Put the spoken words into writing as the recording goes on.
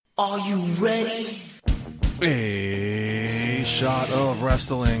Are you ready? A Shot of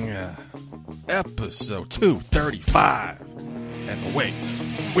Wrestling, episode 235. And wait,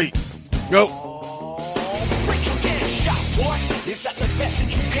 go. Break your damn shot, boy. Is that the best that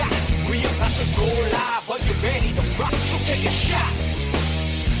you got? We about to go live. Are you ready to rock? So take a shot.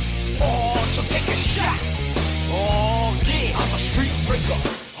 Oh, so take a shot. Oh, yeah. I'm a street breaker.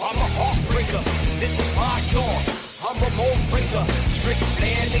 I'm a heartbreaker. This is my dawn. I'm Ramon Razor. Ric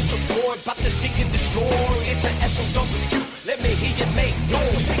Flair, Nature Boy, about to seek and destroy. It's an SOW. Let me hear you make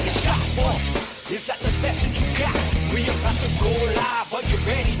noise. Take a shot, boy. Is that the best that you got? We about to go live. Are you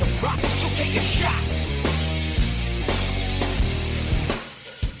ready to rock? So take a shot.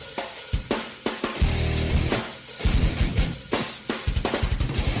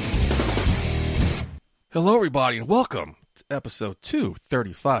 Hello, everybody, and welcome to episode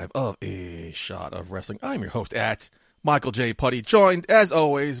 235 of A Shot of Wrestling. I'm your host at Michael J. Putty, joined, as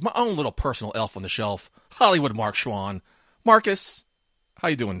always, my own little personal elf on the shelf, Hollywood Mark Schwann. Marcus, how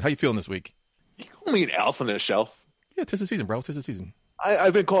you doing? How you feeling this week? You call me an elf on the shelf? Yeah, 'tis the season, bro. 'Tis the season.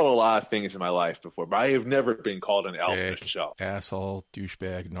 I've been called a lot of things in my life before, but I have never been called an elf on Dick, the shelf. asshole,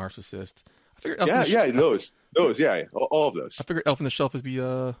 douchebag, narcissist. I figured All of those. I figured elf on the shelf would be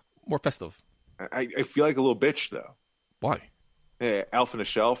more festive. I feel like a little bitch though. Why? Yeah, elf on the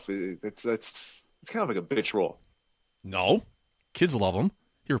shelf. It's kind of like a bitch role. No. Kids love him.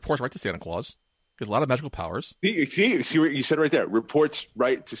 He reports right to Santa Claus. He has a lot of magical powers. See what you said right there. Reports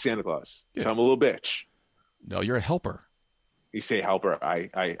right to Santa Claus. Yes. So I'm a little bitch. No, you're a helper. You say helper,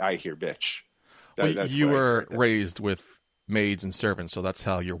 I hear bitch. That's you what I were heard. raised with maids and servants, so that's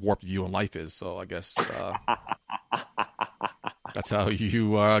how your warped view in life is. So I guess that's how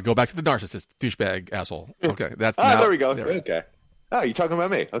you go back to the narcissist, douchebag, asshole. Okay, that's there we go. There it is. Okay. Oh, you're talking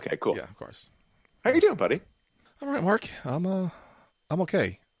about me? Okay, cool. Yeah, of course. How you doing, buddy? All right, Mark. I'm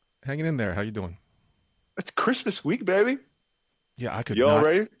okay. Hanging in there. How you doing? It's Christmas week, baby. Yeah, I could You all not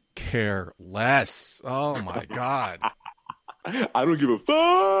ready? care less. Oh my god. I don't give a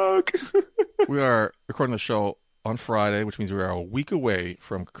fuck. We are recording the show on Friday, which means we are a week away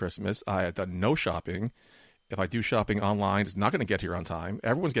from Christmas. I have done no shopping. If I do shopping online, it's not going to get here on time.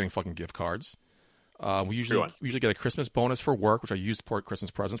 Everyone's getting fucking gift cards. We usually get a Christmas bonus for work, which I use to support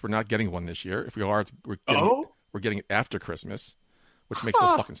Christmas presents. We're not getting one this year. If we are, we're getting it after Christmas, which makes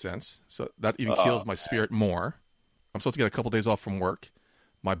no fucking sense. So that even kills my spirit more. I'm supposed to get a couple days off from work.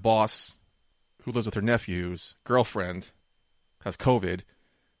 My boss, who lives with her nephew's girlfriend, has COVID.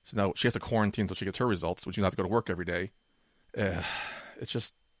 So now she has to quarantine until she gets her results, which you have to go to work every day.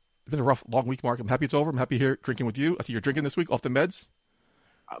 It's been a rough, long week, Mark. I'm happy it's over. I'm happy here drinking with you. I see you're drinking this week off the meds.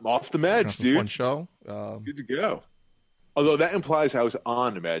 I'm off the meds, dude. Fun show. Good to go. Although that implies I was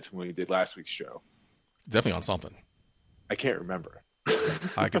on the meds when we did last week's show. Definitely on something. I can't remember.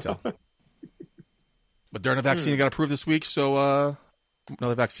 I could tell. But during the vaccine got approved this week, so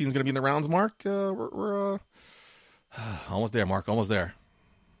another vaccine is going to be in the rounds, Mark. We're almost there, Mark. Almost there.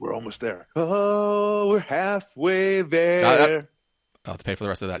 We're almost there. Oh, we're halfway there. I'll have to pay for the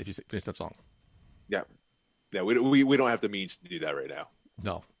rest of that if you finish that song. Yeah. We don't have the means to do that right now.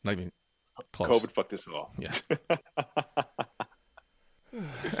 No, not even close. COVID fucked us all. Yeah.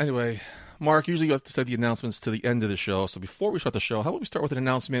 Anyway, Mark, usually you have to set the announcements to the end of the show. So before we start the show, how about we start with an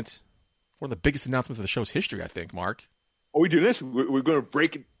announcement, one of the biggest announcements of the show's history, I think, Mark. Are we doing this? We're going to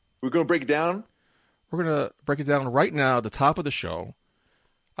break it. We're going to break it down. We're going to break it down right now at the top of the show.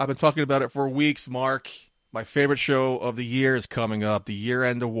 I've been talking about it for weeks, Mark. My favorite show of the year is coming up, the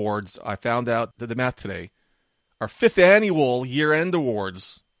year-end awards. I found out, did the math today. Our 5th annual year-end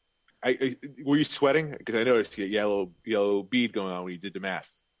awards. Were you sweating? Because I noticed you had a yellow bead going on when you did the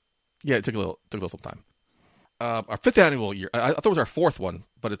math. Yeah, it took a little some time. Our 5th annual year. I thought it was our 4th one,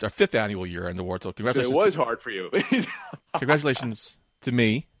 but it's our 5th annual year-end award. So congratulations. So it was hard for you. Congratulations to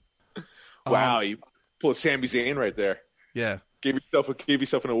me. Wow, you pulled Sami Zayn right there. Yeah. Gave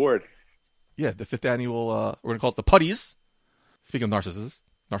yourself an award. Yeah, the 5th annual. We're gonna call it the Putties. Speaking of narcissists.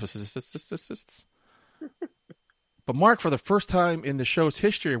 But Mark, for the first time in the show's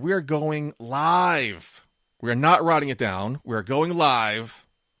history, we are going live. We are not writing it down. We are going live,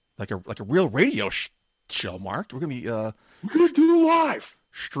 like a real radio show. Mark, we're gonna be we're gonna do it live,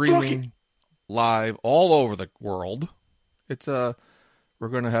 streaming live all over the world. It's we're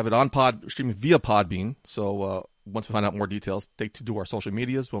gonna have it on streaming via Podbean. So once we find out more details, take to do our social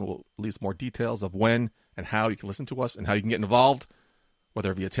medias. We'll release more details of when and how you can listen to us and how you can get involved,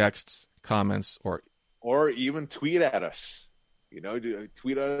 whether via texts, comments, or even tweet at us.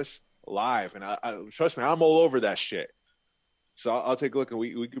 Tweet at us live. And I trust me, I'm all over that shit. So I'll take a look, and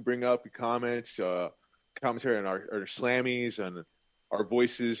we could bring up your comments, commentary on our slammies, and our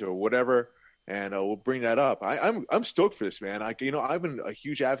voices or whatever, and we'll bring that up. I'm stoked for this, man. I've been a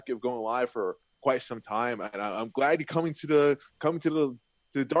huge advocate of going live for quite some time, and I'm glad you're coming to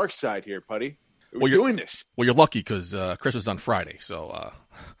the dark side here, Putty. We're doing this. Well, you're lucky because Christmas is on Friday, so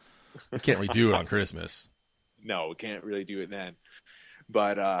we can't really do it on Christmas. No, we can't really do it then.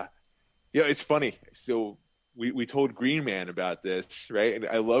 But it's funny. So we told Green Man about this, right? And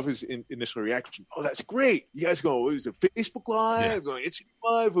I love his initial reaction. Oh, that's great. You guys going, is it Facebook Live? Yeah. Going, it's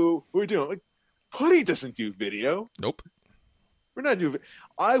live. Who are we doing? Like, Putty doesn't do video. Nope. We're not doing.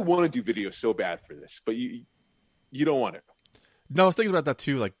 I want to do video so bad for this, but you don't want it. No, I was thinking about that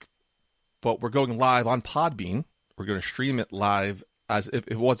too. But we're going live on Podbean. We're going to stream it live as if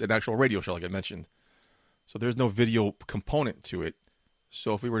it was an actual radio show, like I mentioned. So there's no video component to it.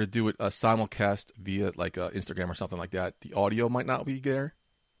 So if we were to do it a simulcast via Instagram or something like that, the audio might not be there.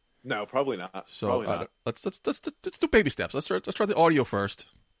 No, probably not. So probably not. Let's do baby steps. Let's try the audio first.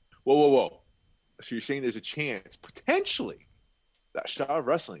 Whoa! So you're saying there's a chance potentially that Shot of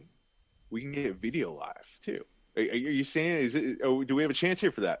Wrestling we can get video live too? Are you saying do we have a chance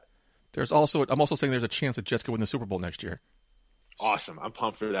here for that? I'm also saying there's a chance that Jets could win the Super Bowl next year. Awesome! I'm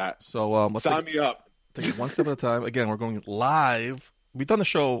pumped for that. So let's sign me up. Take it one step at a time. Again, we're going live. We've done the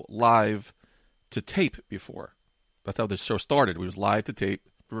show live to tape before. That's how the show started. We was live to tape.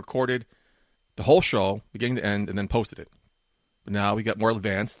 We recorded the whole show, beginning to end, and then posted it. But now we got more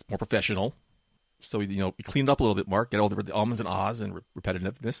advanced, more professional. So we cleaned up a little bit, Mark. Get all the ums and ahs and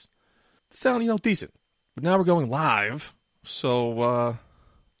repetitiveness. The sound, decent. But now we're going live. So,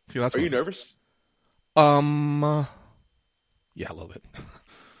 see how that's. Are you nervous? Yeah, a little bit.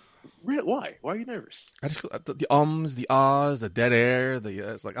 Really? Why? Why are you nervous? I just the ums, the ahs, the dead air.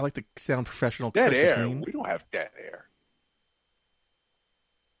 It's like I like to sound professional. Dead air. Clean. We don't have dead air.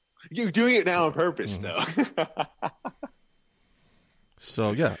 You're doing it now on purpose, though.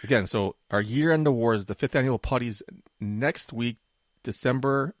 So yeah, again, our year-end awards, the 5th annual Putties, next week,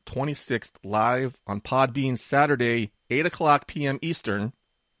 December 26th, live on Podbean, Saturday, 8:00 p.m. Eastern.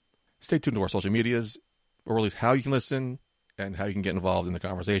 Stay tuned to our social medias, or release how you can listen and how you can get involved in the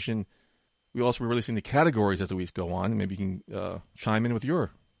conversation. We'll also be releasing the categories as the weeks go on. Maybe you can chime in with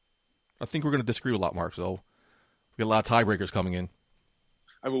I think we're going to disagree a lot, Mark, so we got a lot of tiebreakers coming in.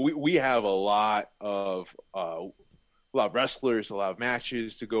 I mean, we have a lot of wrestlers, a lot of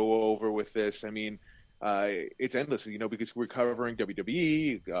matches to go over with this. I mean, it's endless, because we're covering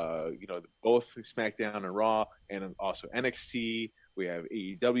WWE, both SmackDown and Raw, and also NXT. We have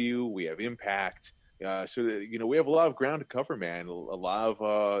AEW, we have Impact. So we have a lot of ground to cover, man. A lot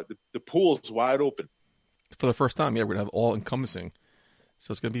of the pool is wide open. For the first time, we're going to have all encompassing.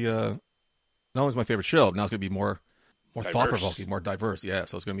 So it's going to be not only is my favorite show, now it's going to be more thought-provoking, more diverse. Yeah,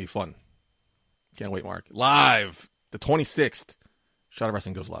 so it's going to be fun. Can't wait, Mark. Live, the 26th, Shot of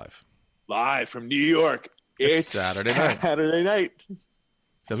Wrestling goes live. Live from New York. It's Saturday night. Saturday night. So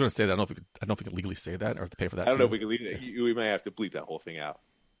I was going to say that. I don't know if we can legally say that or have to pay for that. I don't know if we can leave it. We might have to bleep that whole thing out.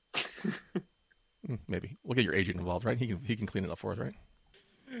 Maybe. We'll get your agent involved, right? He can clean it up for us, right?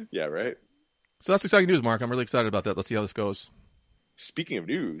 Yeah, right. So that's exciting news, Mark. I'm really excited about that. Let's see how this goes. Speaking of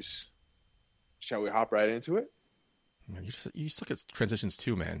news, shall we hop right into it? Man, you suck at transitions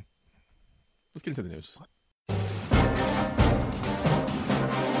too, man. Let's get into the news.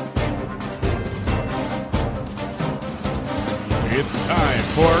 It's time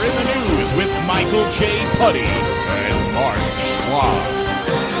for In the News with Michael J. Putty and Mark Schwab.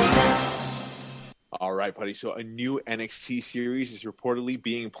 All right, Putty. So a new NXT series is reportedly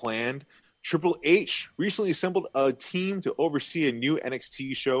being planned. Triple H recently assembled a team to oversee a new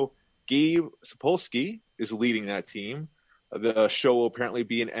NXT show. Gabe Sapolsky is leading that team. The show will apparently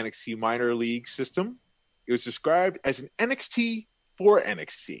be an NXT minor league system. It was described as an NXT for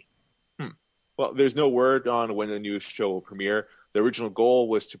NXT. Well, there's no word on when the new show will premiere. The original goal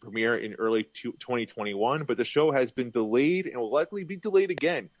was to premiere in early 2021, but the show has been delayed and will likely be delayed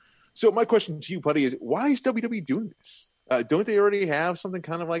again. So my question to you, Putty, is why is WWE doing this? Don't they already have something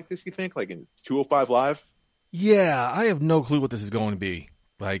kind of like this, you think, like in 205 Live? Yeah, I have no clue what this is going to be.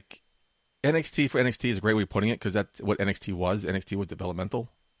 Like, NXT for NXT is a great way of putting it because that's what NXT was. NXT was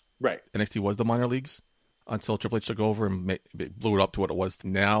developmental. Right. NXT was the minor leagues until Triple H took over and blew it up to what it was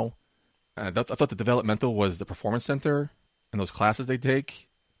now. I thought the developmental was the Performance Center and those classes they take.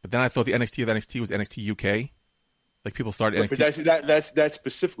 But then I thought the NXT of NXT was NXT UK. Like people started NXT. But that's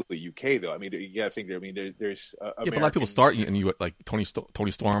specifically UK though. I mean, you gotta think. I mean, there's but a lot of people start in like Tony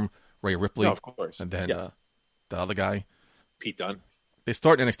Storm, Rhea Ripley, of course, and then the other guy, Pete Dunne. They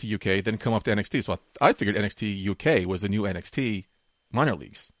start NXT UK, then come up to NXT. So I figured NXT UK was the new NXT minor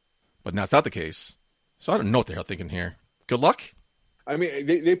leagues, but now it's not the case. So I don't know what the hell they're thinking here. Good luck. I mean,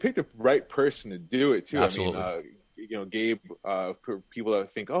 they picked the right person to do it too. Absolutely. I mean, Gabe, for people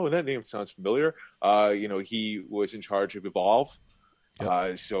that think, oh, that name sounds familiar. He was in charge of Evolve.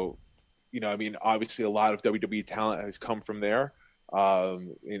 Yep. So, I mean, obviously a lot of WWE talent has come from there.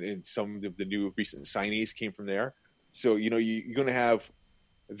 And some of the new recent signees came from there. So, you're going to have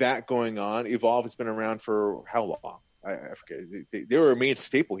that going on. Evolve has been around for how long? I forget. They were a main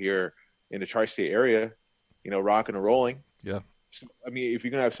staple here in the tri-state area, rocking and rolling. Yeah. So, I mean, if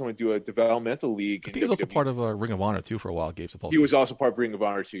you're going to have someone do a developmental league. I think he was also part of Ring of Honor, too, for a while, Gabe Sapolsky. He was also part of Ring of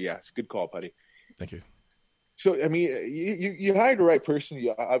Honor, too, yes. Good call, buddy. Thank you. So, I mean, you hired the right person.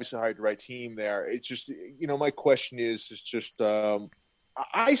 You obviously hired the right team there. It's just, my question is just,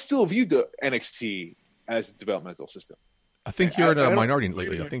 I still view the NXT as a developmental system. I think you're in a minority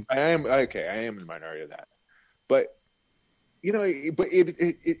lately. I think I am in the minority of that. But,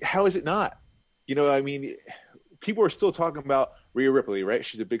 how is it not? I mean, people are still talking about Rhea Ripley, right?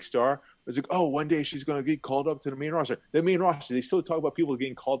 She's a big star. It's like, oh, one day she's going to get called up to the main roster. The main roster, they still talk about people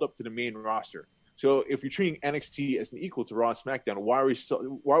getting called up to the main roster. So if you're treating NXT as an equal to Raw and SmackDown, why are we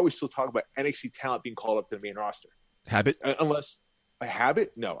still talking about NXT talent being called up to the main roster? habit. Unless a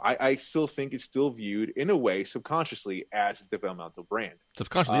habit? No, I still think it's still viewed in a way subconsciously as a developmental brand.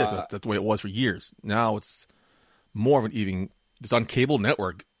 Subconsciously, yeah, that's the way it was for years. Now it's more of an even. It's on cable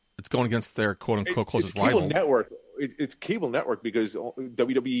network. It's going against their quote unquote closest rival. It's cable network because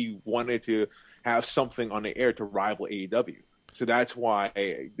WWE wanted to have something on the air to rival AEW. So that's why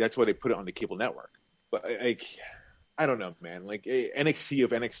they put it on the cable network. But I don't know, man. Like NXT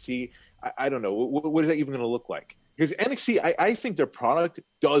of NXT, I don't know. What is that even going to look like? Because NXT, I think their product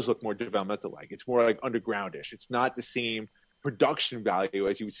does look more developmental like. It's more like undergroundish. It's not the same production value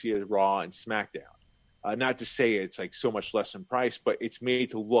as you would see at Raw and SmackDown. Not to say it's like so much less in price, but it's made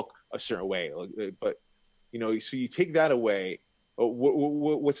to look a certain way. But, so you take that away.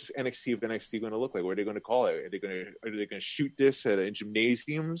 What's this NXT of NXT going to look like? What are they going to call it? Are they going to shoot this in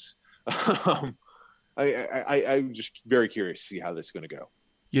gymnasiums? I'm just very curious to see how this is going to go.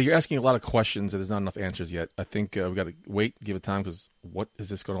 Yeah, you're asking a lot of questions, and there's not enough answers yet. I think we got to wait, give it time, because what is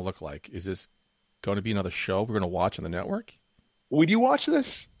this going to look like? Is this going to be another show we're going to watch on the network? Would you watch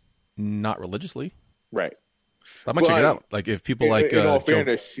this? Not religiously. Right. I might check it out. Like if people like in all Joe,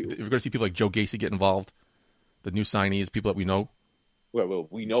 fairness, if we're going to see people like Joe Gacy get involved, the new signees, people that we know. Well,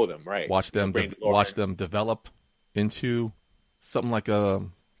 we know them, right? Watch them develop into something like it's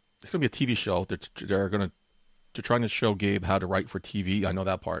going to be a TV show. They're trying to show Gabe how to write for TV. I know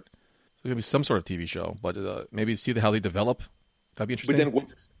that part. So it's going to be some sort of TV show, but maybe see how they develop. That'd be interesting. But then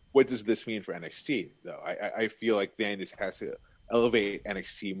what does this mean for NXT, though? I feel like then this has to elevate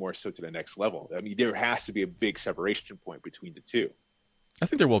NXT more so to the next level. I mean, there has to be a big separation point between the two. I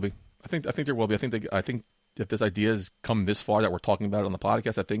think there will be. I think there will be. I think if this idea has come this far that we're talking about it on the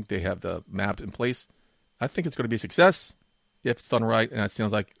podcast, I think they have the map in place. I think it's going to be a success if it's done right, and it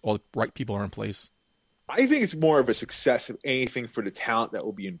sounds like all the right people are in place. I think it's more of a success of anything for the talent that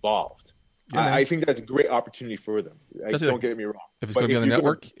will be involved. Yeah, I think that's a great opportunity for them. Don't get me wrong. If it's going to be on the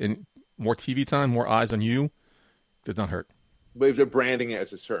network and more TV time, more eyes on you, does not hurt. But if they're branding it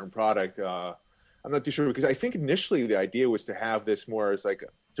as a certain product, I'm not too sure, because I think initially the idea was to have this more as like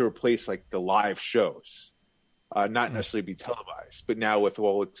to replace like the live shows, not necessarily be televised. But now with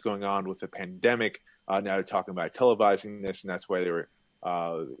all what's going on with the pandemic, now they're talking about televising this, and that's why they were,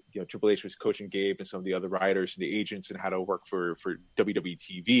 Triple H was coaching Gabe and some of the other writers and the agents and how to work for WWE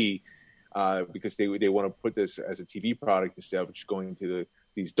TV, because they want to put this as a TV product instead of just going to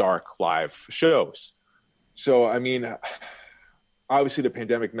these dark live shows. So, I mean, obviously the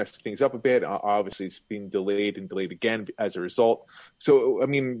pandemic messed things up a bit. Obviously it's been delayed and delayed again as a result. So, I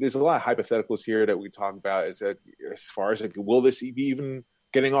mean, there's a lot of hypotheticals here that we talk about, is that as far as like, will this be even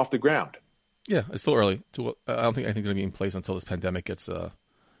getting off the ground? Yeah, it's still early. I don't think anything's going to be in place until this pandemic gets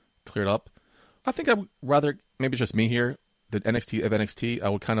cleared up. I think I would rather, maybe it's just me here, than NXT, I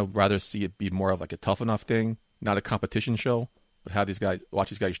would kind of rather see it be more of like a Tough Enough thing, not a competition show, but have watch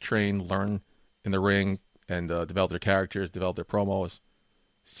these guys train, learn in the ring, and develop their characters, develop their promos.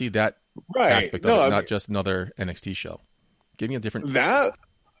 See that aspect of it, not just another NXT show. Give me a different... That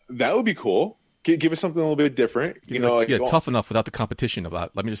would be cool. Give us something a little bit different. Tough enough without the competition of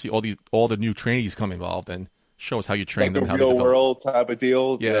that. Let me just see all the new trainees come involved and show us how you train them. How real world type of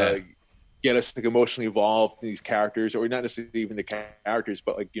deal. Yeah. Get us like emotionally involved in these characters, or not necessarily even the characters,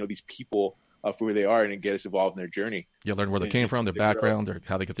 but like, these people for who they are, and get us involved in their journey. Yeah, learn where they came from, their background, or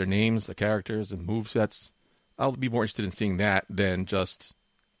how they get their names, their characters, and movesets. I'll be more interested in seeing that than just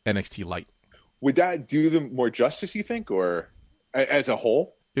NXT Light. Would that do them more justice, you think, or as a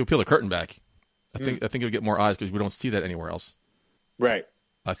whole? It would peel the curtain back. I think it'll get more eyes because we don't see that anywhere else. Right.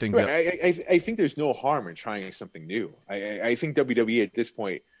 I think Right. that I think there's no harm in trying something new. I think WWE at this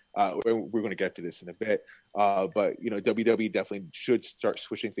point, we're going to get to this in a bit, but WWE definitely should start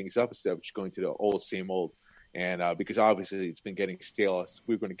switching things up instead of just going to the old same old. And because obviously it's been getting stale, as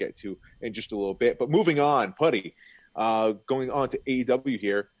we're going to get to in just a little bit. But moving on, Putty, going on to AEW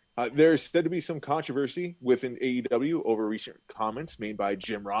here. There's said to be some controversy within AEW over recent comments made by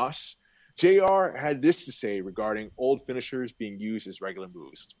Jim Ross. JR had this to say regarding old finishers being used as regular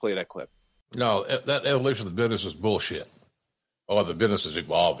moves. Let's play that clip. No, that evolution of the business is bullshit. Or the business is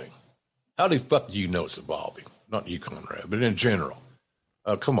evolving. How the fuck do you know it's evolving? Not you, Conrad, but in general.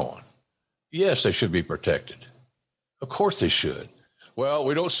 Come on. Yes, they should be protected. Of course they should. Well,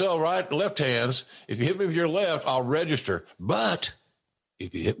 we don't sell right left hands. If you hit me with your left, I'll register. But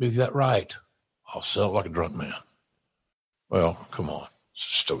if you hit me with that right, I'll sell like a drunk man. Well, come on.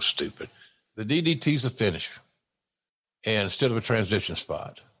 It's so stupid. The DDT's a finisher. And instead of a transition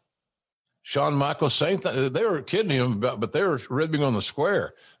spot. Shawn Michaels, same thing. They were kidding him about, but they were ribbing on the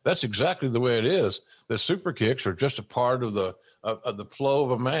square. That's exactly the way it is. The super kicks are just a part of the flow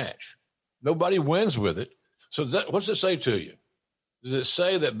of a match. Nobody wins with it. So what's it say to you? Does it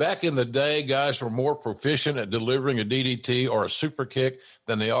say that back in the day, guys were more proficient at delivering a DDT or a super kick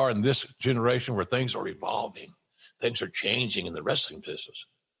than they are in this generation where things are evolving? Things are changing in the wrestling business.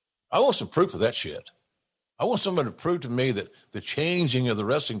 I want some proof of that shit. I want somebody to prove to me that the changing of the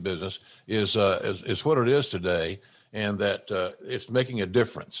wrestling business is what it is today, and that it's making a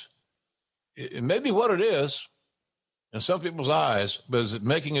difference. It may be what it is in some people's eyes, but is it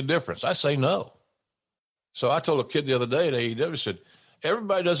making a difference? I say no. So I told a kid the other day at AEW, said,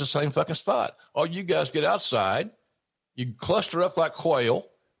 everybody does the same fucking spot. All you guys get outside, you cluster up like quail,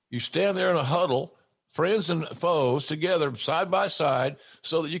 you stand there in a huddle, friends and foes together side by side,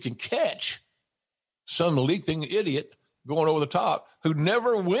 so that you can catch some leaping idiot going over the top who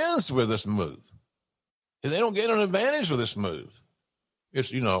never wins with this move. And they don't get an advantage with this move. It's,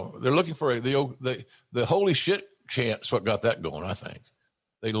 they're looking for the holy shit chant. What got that going, I think.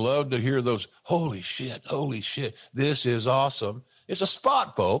 They love to hear those, holy shit, this is awesome. It's a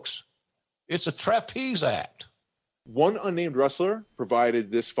spot, folks. It's a trapeze act. One unnamed wrestler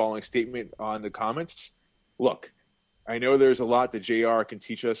provided this following statement on the comments. Look, I know there's a lot that JR can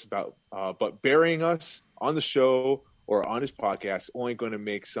teach us about, but burying us on the show or on his podcast is only going to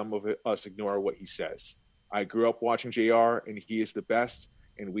make some of us ignore what he says. I grew up watching JR, and he is the best,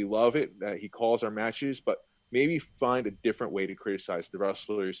 and we love it that he calls our matches, but maybe find a different way to criticize the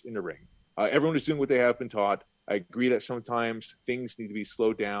wrestlers in the ring. Everyone is doing what they have been taught. I agree that sometimes things need to be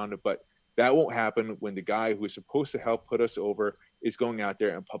slowed down, but that won't happen when the guy who is supposed to help put us over is going out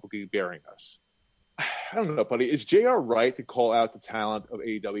there and publicly burying us. I don't know, buddy. Is JR right to call out the talent of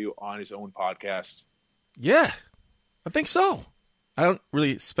AEW on his own podcast? Yeah, I think so. I don't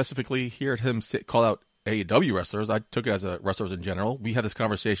really specifically hear him call out AEW wrestlers. I took it as a wrestlers in general. We had this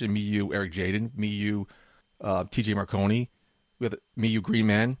conversation, me, you, Eric Jaden, me, you, TJ Marconi, me, you, Green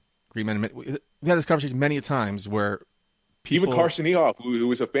Man. We had this conversation many a times where people... Even Carson Niehoff, who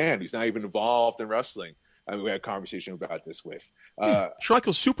was a fan, who's not even involved in wrestling. I mean, we had a conversation about this with...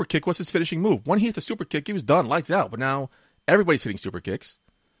 Schleichel's super kick was his finishing move. When he hit the super kick, he was done, lights out. But now everybody's hitting super kicks.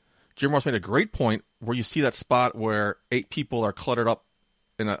 Jim Ross made a great point where you see that spot where 8 people are cluttered up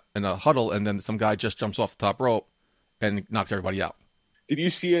in a huddle, and then some guy just jumps off the top rope and knocks everybody out. Did you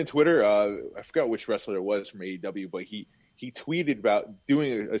see on Twitter, I forgot which wrestler it was from AEW, but he tweeted about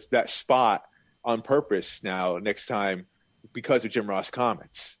doing that spot on purpose now next time because of Jim Ross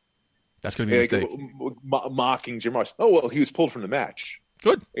comments. That's going to be a mistake. Mocking Jim Ross. Oh, well, he was pulled from the match.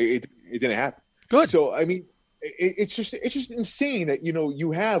 Good. It didn't happen. Good. So, I mean, it's just insane that,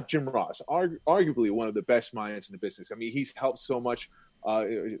 you have Jim Ross, arguably one of the best minds in the business. I mean, he's helped so much,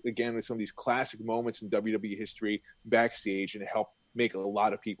 again, with some of these classic moments in WWE history backstage, and helped make a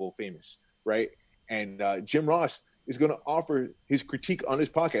lot of people famous, right? And Jim Ross is going to offer his critique on his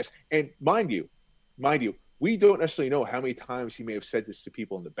podcast. And mind you, we don't necessarily know how many times he may have said this to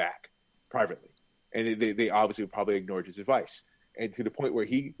people in the back privately. And they obviously probably ignored his advice. And to the point where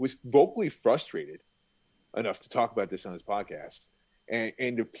he was vocally frustrated enough to talk about this on his podcast.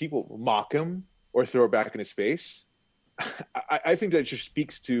 And the people mock him or throw it back in his face. I think that just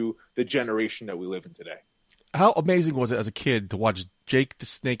speaks to the generation that we live in today. How amazing was it as a kid to watch Jake the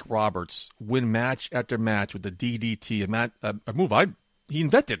Snake Roberts win match after match with the DDT, a move he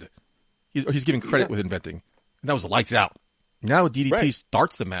invented. He's giving credit with inventing. And that was lights out. Now DDT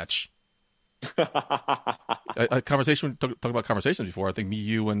starts the match. a conversation, talk about conversations before. I think me,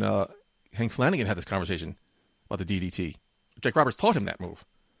 you, and Hank Flanagan had this conversation about the DDT. Jake Roberts taught him that move.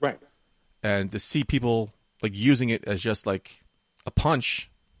 Right. And to see people like using it as just like a punch,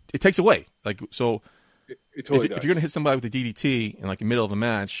 it takes away. Like, so It totally if does. you're going to hit somebody with a DDT in like the middle of a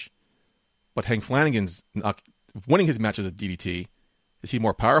match, but Hank Flanagan's winning his match with a DDT, is he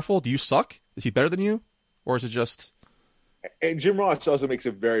more powerful? Do you suck? Is he better than you? Or is it just... And Jim Ross also makes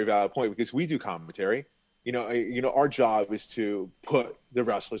a very valid point because we do commentary. Our job is to put the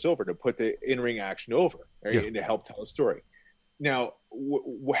wrestlers over, to put the in-ring action over, right? Yeah. And to help tell a story. Now,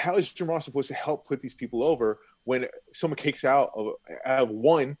 how is Jim Ross supposed to help put these people over when someone kicks out of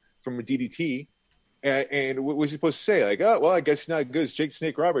one from a DDT? And what was he supposed to say? Like, oh, well, I guess he's not as good as Jake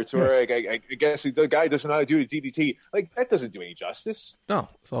Snake Roberts, or like, I guess the guy doesn't know how to do a DDT. Like, that doesn't do any justice. No.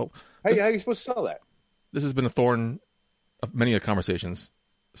 So How are you supposed to sell that? this has been a thorn of many conversations.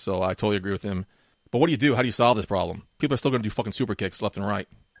 So I totally agree with him. But what do you do? How do you solve this problem? People are still going to do fucking super kicks left and right.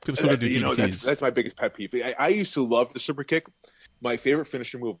 People are still going to do DDTs. That's my biggest pet peeve. I used to love the super kick. My favorite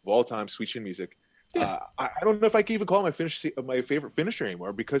finisher move of all time, Sweet Chin Music. Yeah. I don't know if I can even call it my favorite finisher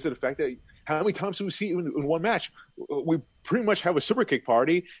anymore because of the fact that how many times do we see it in one match? We pretty much have a super kick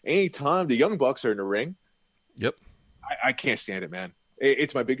party anytime the Young Bucks are in the ring. Yep. I can't stand it, man.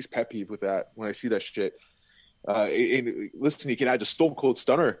 It's my biggest pet peeve with that when I see that shit. And listen, you can add the Stone Cold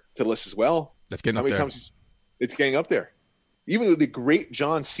Stunner to the list as well. That's getting How up many there. times it's getting up there? Even the great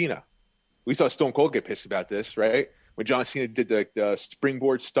John Cena. We saw Stone Cold get pissed about this, right? When John Cena did the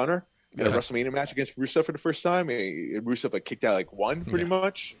springboard stunner in a Yeah. WrestleMania match against Rusev for the first time. And Rusev kicked out like one pretty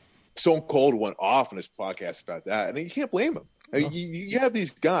much. Stone Cold went off on his podcast about that. And you can't blame him. I mean, you have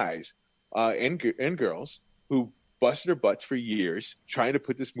these guys and girls who busted their butts for years trying to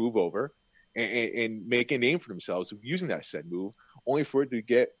put this move over and make a name for themselves using that said move, only for it to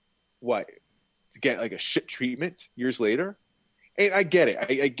get like a shit treatment years later. And I get it.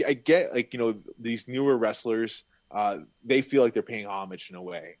 I get, like, these newer wrestlers, they feel like they're paying homage in a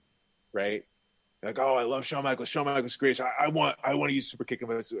way, right? Like, oh, I love Shawn Michaels. Shawn Michaels is great. So I want to use super kick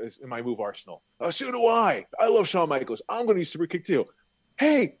as in my move arsenal. Oh, so do I. I love Shawn Michaels. I'm going to use super kick too.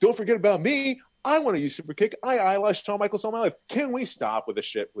 Hey, don't forget about me. I want to use super kick. I idolize Shawn Michaels all my life. Can we stop with this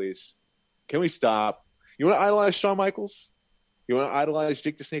shit, please? Can we stop? You want to idolize Shawn Michaels? You want to idolize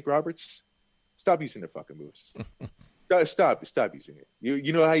Jake the Snake Roberts? Stop using their fucking moves. Stop using it.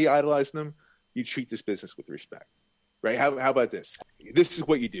 You know how you idolize them? You treat this business with respect, right? How about this? This is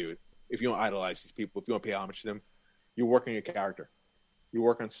what you do if you don't idolize these people. If you want to pay homage to them, you work on your character. You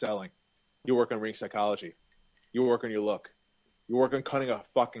work on selling. You work on ring psychology. You work on your look. You work on cutting a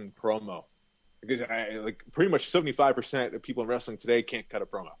fucking promo. Because pretty much 75% of people in wrestling today can't cut a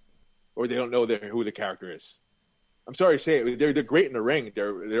promo, or they don't know who the character is. I'm sorry to say it. They're great in the ring.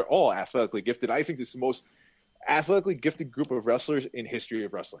 They're all athletically gifted. I think this is the most athletically gifted group of wrestlers in history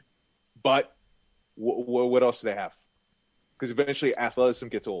of wrestling. But what else do they have? Because eventually athleticism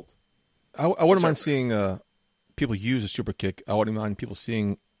gets old. I wouldn't mind seeing people use a super kick. I wouldn't mind people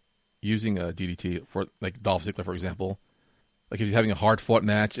using a DDT for, like, Dolph Ziggler, for example. Like, if he's having a hard-fought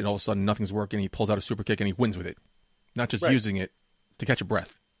match and all of a sudden nothing's working, he pulls out a super kick and he wins with it. Not just using it to catch a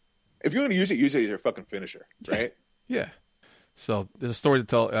breath. If you're going to use it as your fucking finisher, right? Yeah. So there's a story to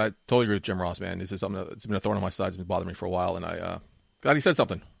tell. I totally agree with Jim Ross, man. This is something that's been a thorn on my side. It's been bothering me for a while, and glad he said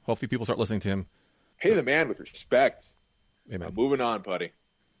something. Hopefully people start listening to him. Pay the man with respect. Amen. Moving on, buddy.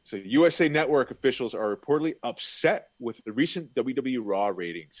 So USA Network officials are reportedly upset with the recent WWE Raw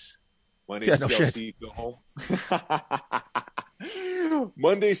ratings. Monday's TLC Go Home.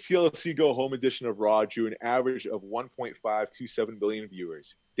 Monday's TLC Go Home edition of Raw drew an average of 1.527 million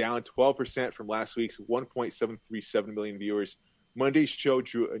viewers, down 12% from last week's 1.737 million viewers. Monday's show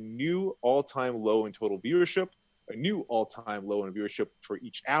drew a new all-time low in total viewership, a new all-time low in viewership for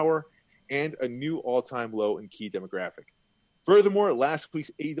each hour, and a new all-time low in key demographic. Furthermore, last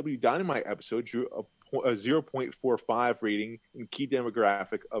week's AEW Dynamite episode drew a 0.45 rating in key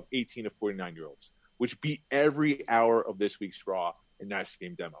demographic of 18 to 49-year-olds, which beat every hour of this week's Raw in that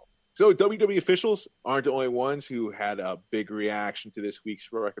same demo. So WWE officials aren't the only ones who had a big reaction to this week's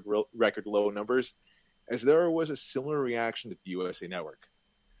record low numbers, as there was a similar reaction to the USA Network.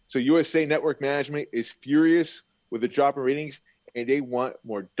 So USA Network management is furious with the drop in ratings, and they want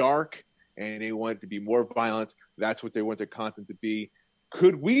more dark, and they want it to be more violent. That's what they want their content to be.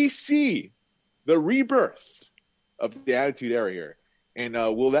 Could we see the rebirth of the Attitude Era here? And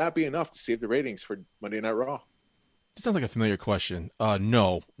will that be enough to save the ratings for Monday Night Raw? It sounds like a familiar question.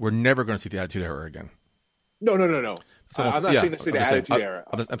 No, we're never going to see the Attitude Era again. No. I'm not saying to say the Attitude Era.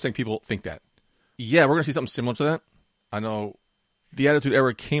 I'm saying people think that. Yeah, we're going to see something similar to that. I know the Attitude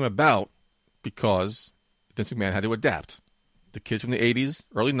Era came about because Vince McMahon had to adapt. The kids from the 80s,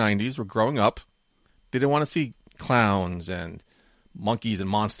 early 90s were growing up. They didn't want to see clowns and monkeys and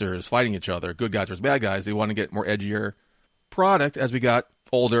monsters fighting each other, good guys versus bad guys. They wanted to get more edgier, product as we got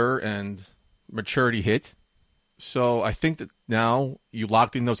older and maturity hit. So I think that now you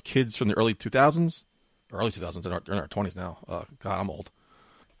locked in those kids from the early 2000s. They're in our 20s now. God, I'm old.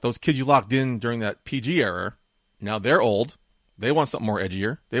 Those kids you locked in during that PG era, now they're old. They want something more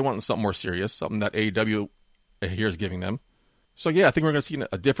edgier. They want something more serious, something that AEW here is giving them. So, yeah, I think we're going to see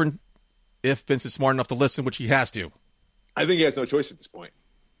a different, if Vince is smart enough to listen, which he has to. I think he has no choice at this point.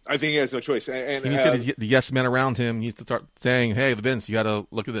 I think he has no choice. And he needs to get the yes men around him. He needs to start saying, hey, Vince, you got to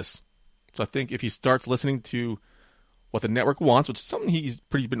look at this. So I think if he starts listening to what the network wants, which is something he's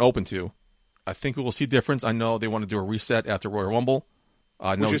pretty been open to, I think we will see difference. I know they want to do a reset after Royal Rumble.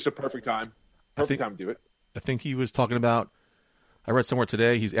 Which is the perfect time. Perfect time to do it. I think he was talking about, I read somewhere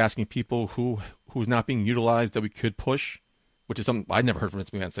today, he's asking people who's not being utilized that we could push, which is something I'd never heard Vince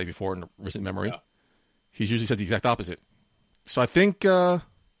McMahon say before in recent memory. Yeah. He's usually said the exact opposite. So I think good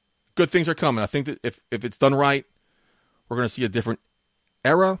things are coming. I think that if it's done right, we're going to see a different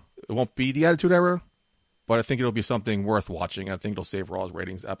era. It won't be the Attitude Era, but I think it'll be something worth watching. I think it'll save Raw's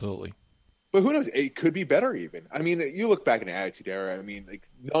ratings, absolutely. But who knows? It could be better even. I mean, you look back in the Attitude Era, I mean, like,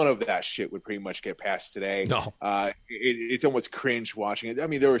 none of that shit would pretty much get past today. No. It's almost cringe watching it. I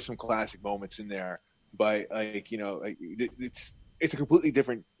mean, there were some classic moments in there, but, like, you know, like, it's a completely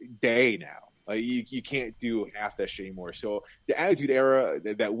different day now. Like, you can't do half that shit anymore. So the Attitude Era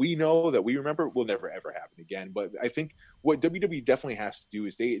that we know, that we remember, will never, ever happen again. But I think what WWE definitely has to do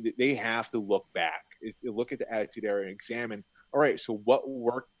is they have to look back, is look at the Attitude Era and examine, all right, so what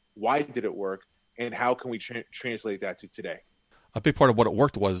worked? Why did it work, and how can we translate that to today? A big part of what it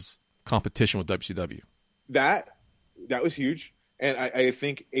worked was competition with WCW. That was huge, and I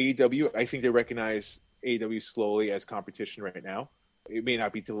think AEW. I think they recognize AEW slowly as competition right now. It may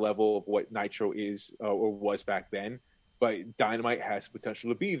not be to the level of what Nitro is or was back then, but Dynamite has potential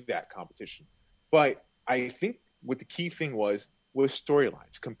to be that competition. But I think what the key thing was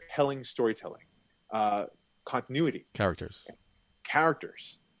storylines, compelling storytelling, continuity, characters.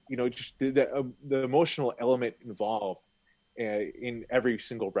 You know, just the emotional element involved in every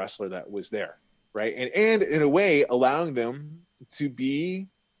single wrestler that was there, right? And in a way, allowing them to be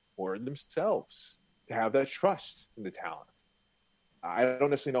more themselves, to have that trust in the talent. I don't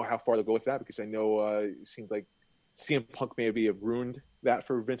necessarily know how far they'll go with that, because I know it seems like CM Punk maybe have ruined that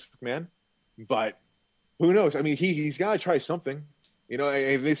for Vince McMahon, but who knows? I mean, he's got to try something. You know,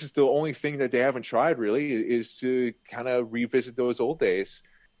 and this is the only thing that they haven't tried really, is to kind of revisit those old days.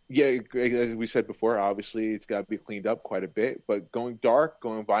 Yeah, as we said before, obviously it's got to be cleaned up quite a bit, but going dark,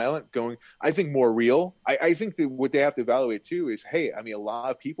 going violent, I think more real. I think that what they have to evaluate too is, hey, I mean, a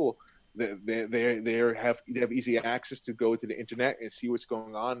lot of people, they have easy access to go to the internet and see what's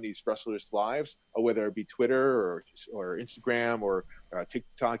going on in these wrestlers' lives, whether it be Twitter or Instagram or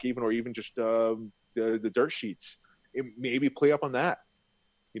TikTok even, or even just the dirt sheets. Maybe play up on that.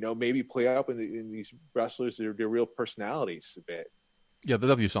 You know, maybe play up in these wrestlers, their real personalities a bit. Yeah,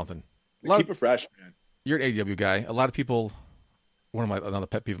 they'll do something. Keep it fresh, man. You're an AEW guy. A lot of people, another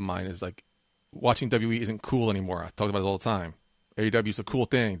pet peeve of mine is like, watching WWE isn't cool anymore. I talk about it all the time. AEW is a cool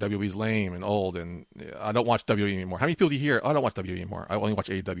thing. WWE's lame and old, and I don't watch WWE anymore. How many people do you hear, I don't watch WWE anymore, I only watch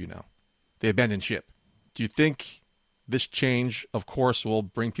AEW now? They abandoned ship. Do you think this change, of course, will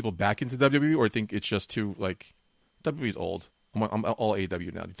bring people back into WWE, or do you think it's just too, like, WWE's old? I'm all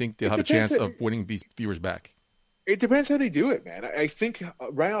AEW now. Do you think they'll have a chance of winning these viewers back? It depends how they do it, man. I think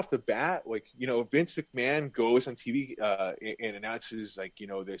right off the bat, like, you know, Vince McMahon goes on TV and announces, like, you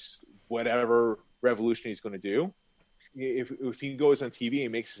know, this whatever revolution he's going to do. If he goes on TV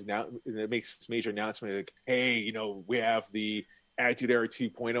and makes his major announcement, like, hey, you know, we have the Attitude Era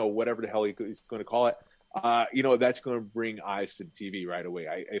 2.0, whatever the hell he's going to call it, you know, that's going to bring eyes to the TV right away.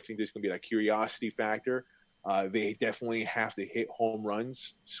 I think there's going to be that curiosity factor. They definitely have to hit home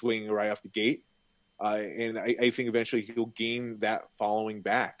runs, swing right off the gate. And I think eventually he'll gain that following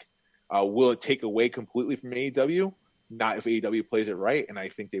back. Will it take away completely from AEW? Not if AEW plays it right, and I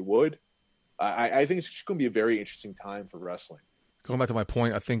think they would. I think it's just going to be a very interesting time for wrestling. Going back to my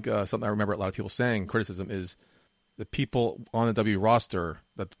point, I think something I remember a lot of people saying, criticism, is the people on the W roster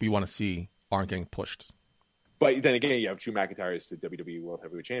that we want to see aren't getting pushed. But then again, you have Drew McIntyre as the WWE World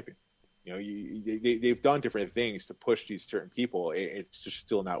Heavyweight Champion. You know, they've done different things to push these certain people. It's just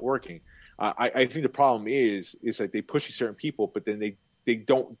still not working. I think the problem is that they push these certain people, but then they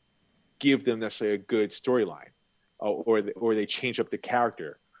don't give them necessarily a good storyline, or they change up the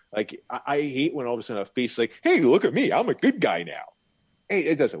character. Like, I hate when all of a sudden a face like, hey, look at me, I'm a good guy now. Hey,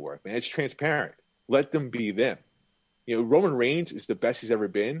 it doesn't work, man. It's transparent. Let them be them. You know, Roman Reigns is the best he's ever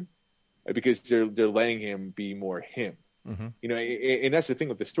been because they're letting him be more him. Mm-hmm. You know, and that's the thing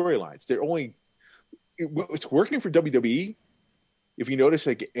with the storylines. it's working for WWE. If you notice,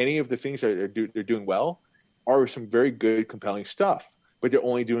 like any of the things that they're doing well are some very good, compelling stuff, but they're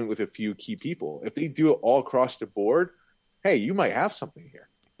only doing it with a few key people. If they do it all across the board, hey, you might have something here.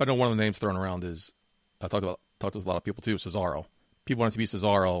 I know one of the names thrown around is I talked to a lot of people too. Cesaro. People want it to be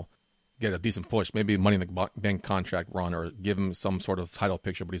Cesaro, get a decent push, maybe Money in the Bank contract run, or give him some sort of title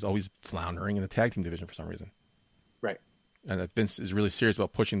picture. But he's always floundering in the tag team division for some reason. Right. And that Vince is really serious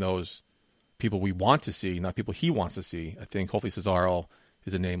about pushing those people we want to see, not people he wants to see. I think hopefully Cesaro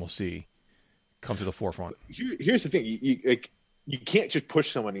is a name we'll see come to the forefront. Here's the thing: you can't just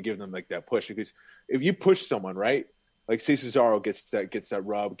push someone and give them like that push, because if you push someone, right, like say Cesaro gets that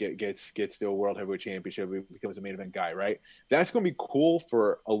rub, gets the World Heavyweight Championship, becomes a main event guy, right? That's going to be cool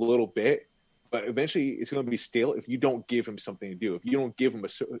for a little bit, but eventually it's going to be stale if you don't give him something to do. If you don't give him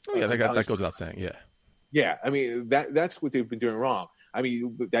that goes without saying. Yeah. I mean that's what they've been doing wrong. I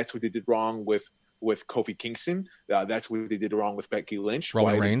mean that's what they did wrong with Kofi Kingston. That's what they did wrong with Becky Lynch.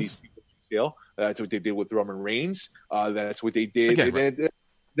 Roman Reigns. That's what they did with Roman Reigns. That's what they did. Again,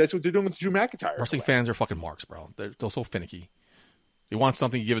 that's what they're doing with Drew McIntyre. Wrestling fans are fucking marks, bro. They're so finicky. You want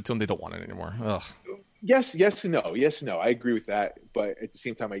something, you give it to them. They don't want it anymore. Ugh. Yes and no. Yes and no. I agree with that, but at the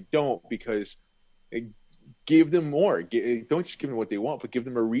same time, I don't, because give them more. Don't just give them what they want, but give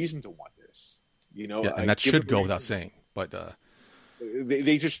them a reason to want this. You know, and that should go without saying. But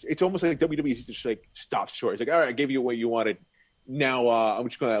they just, it's almost like WWE just like stops short. It's like, all right, I gave you what you wanted. Now I'm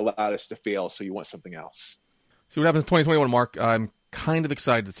just going to allow this to fail, so you want something else. See what happens in 2021, Mark. I'm kind of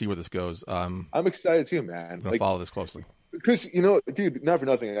excited to see where this goes. I'm excited too, man. I'm going to follow this closely. Because, you know, dude, not for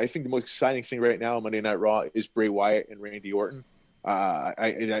nothing, I think the most exciting thing right now on Monday Night Raw is Bray Wyatt and Randy Orton.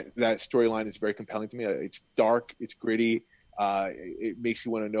 That storyline is very compelling to me. It's dark, it's gritty. It makes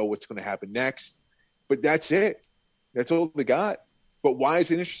you want to know what's going to happen next. But that's it. That's all they got. But why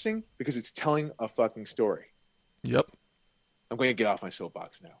is it interesting? Because it's telling a fucking story. Yep. I'm going to get off my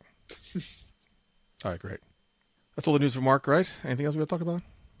soapbox now. All right, great. That's all the news for Mark, right? Anything else we got to talk about?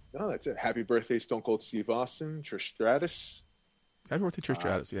 No, that's it. Happy birthday, Stone Cold Steve Austin, Trish Stratus. Happy birthday, Trish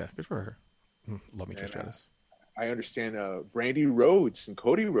Stratus. Yeah, good for her. Love me, Trish Stratus. I understand Brandy Rhodes and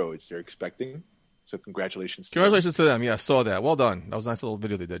Cody Rhodes they're expecting. So congratulations to Congratulations to them. Yeah, I saw that. Well done. That was a nice little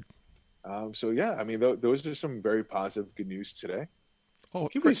video they did. So, yeah, I mean, those are some very positive, good news today. Oh,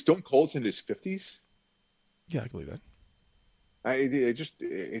 can you believe Stone Cold's in his 50s? Yeah, I can believe that.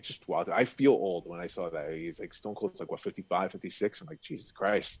 It's just wild. I feel old when I saw that. He's like, Stone Cold's like, what, 55, 56? I'm like, Jesus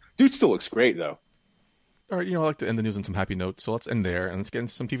Christ. Dude still looks great, though. All right, I like to end the news on some happy notes, so let's end there, and let's get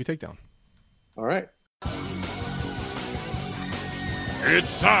into some TV Takedown. All right.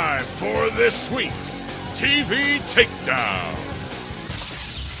 It's time for this week's TV Takedown.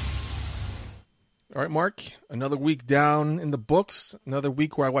 All right, Mark, another week down in the books, another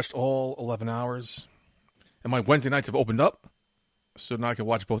week where I watched all 11 hours, and my Wednesday nights have opened up. So now I can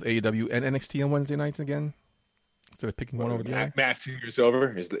watch both AEW and NXT on Wednesday nights again instead of picking one over the other. Matt Singer's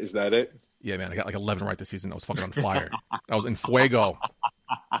over. Is that it? Yeah, man. I got like 11 right this season. I was fucking on fire. I was in fuego.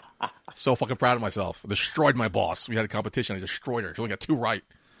 So fucking proud of myself. I destroyed my boss. We had a competition. I destroyed her. She only got 2 right.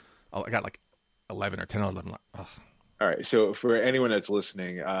 I got like 11 or 10 out of 11. Ugh. All right. So for anyone that's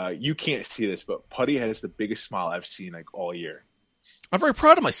listening, you can't see this, but Putty has the biggest smile I've seen like all year. I'm very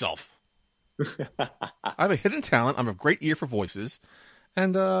proud of myself. I have a hidden talent. I'm a great ear for voices.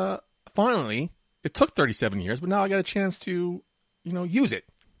 And finally, it took 37 years, but now I got a chance to, use it.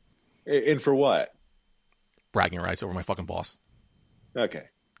 And for what? Bragging rights over my fucking boss. Okay.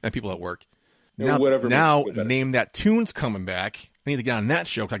 And people at work. Now, Name That Tune's coming back. I need to get on that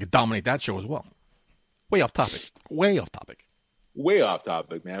show because I could dominate that show as well. Way off topic. Way off topic. Way off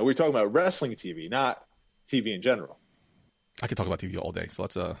topic, man. We're talking about wrestling TV, not TV in general. I could talk about TV all day. So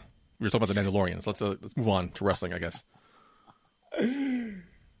let's we were talking about the Mandalorians. Let's move on to wrestling, I guess.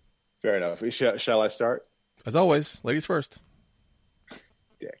 Fair enough. Shall I start? As always, ladies first.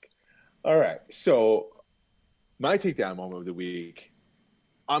 Dick. All right. So my takedown moment of the week.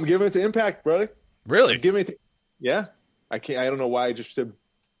 I'm giving it to Impact, brother. Really? Yeah. I don't know why I just said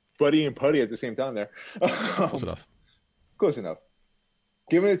Buddy and Putty at the same time there. Close enough. Close enough.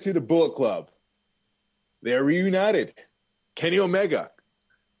 Giving it to the Bullet Club. They're reunited. Kenny Omega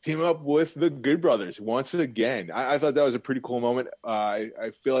team up with the Good Brothers once again. I thought that was a pretty cool moment.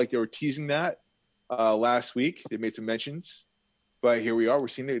 I feel like they were teasing that last week. They made some mentions, but here we are. We're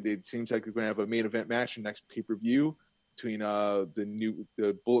seeing it. It seems like we're going to have a main event match in next pay-per-view between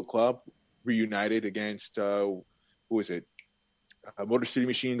the Bullet Club reunited against who was it? Motor City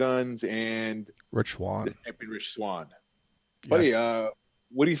Machine Guns and Rich Swann. Rich Swann. Yeah. Buddy,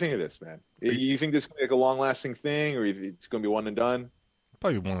 what do you think of this, man? You think this is going to be like a long-lasting thing, or it's going to be one and done?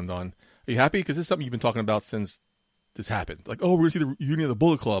 Probably one and done. Are you happy? Because this is something you've been talking about since this happened. Like, oh, we're going to see the reunion of the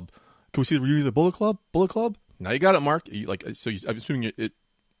Bullet Club. Can we see the reunion of the Bullet Club? Bullet Club? Now you got it, Mark. I'm assuming it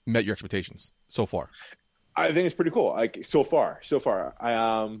met your expectations so far. I think it's pretty cool. Like so far,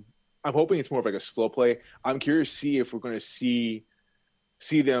 I'm hoping it's more of like a slow play. I'm curious to see if we're going to see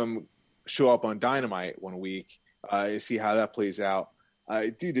them show up on Dynamite one week, see how that plays out.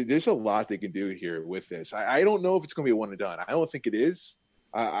 Dude, there's a lot they can do here with this. I don't know if it's going to be a one and done. I don't think it is.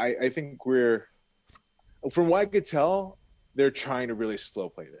 I think from what I could tell, they're trying to really slow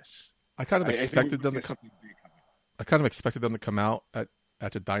play this. I kind of expected them to come. I kind of expected them to come out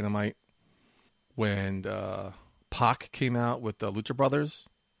at the Dynamite when Pac came out with the Lucha Brothers.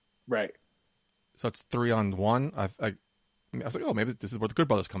 Right. So it's 3-on-1. I was like, oh, maybe this is where the Good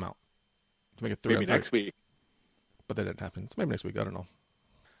Brothers come out to make it 3-on-3. Maybe next week. But that didn't happen. So maybe next week. I don't know.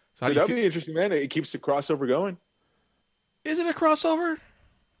 So That'd be interesting, man. It keeps the crossover going. Is it a crossover?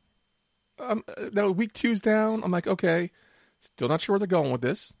 Now week 2's down. I'm like, okay, still not sure where they're going with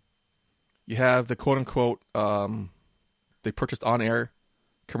this. You have the quote unquote they purchased on air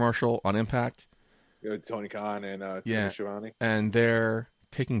commercial on Impact. Tony Khan and Tony Schiavone. And they're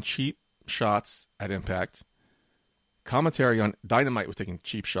taking cheap shots at Impact. Commentary on Dynamite was taking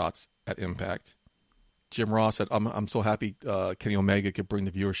cheap shots at Impact. Jim Ross said, "I'm so happy Kenny Omega could bring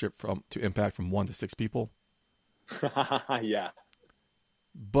the viewership to Impact from 1 to 6 people." Yeah.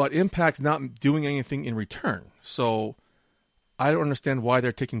 But Impact's not doing anything in return. So I don't understand why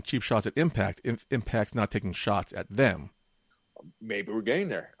they're taking cheap shots at Impact if Impact's not taking shots at them. Maybe we're getting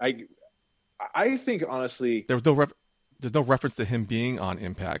there. I think, honestly... There's no reference to him being on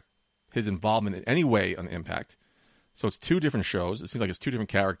Impact, his involvement in any way on Impact. So it's 2 different shows. It seems like it's 2 different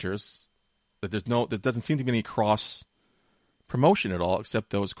characters. There doesn't seem to be any cross promotion at all,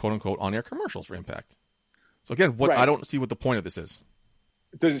 except those quote-unquote on-air commercials for Impact. So again, I don't see what the point of this is.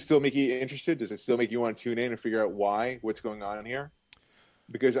 Does it still make you interested? Does it still make you want to tune in and figure out what's going on here?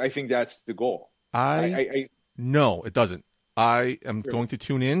 Because I think that's the goal. No, it doesn't. I am going to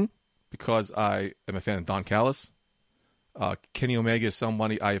tune in because I am a fan of Don Callis. Kenny Omega is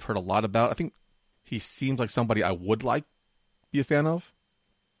somebody I've heard a lot about. I think he seems like somebody I would be a fan of.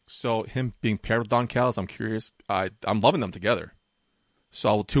 So him being paired with Don Callis, I'm curious. I'm loving them together. So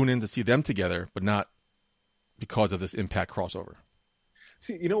I will tune in to see them together, but not because of this Impact crossover.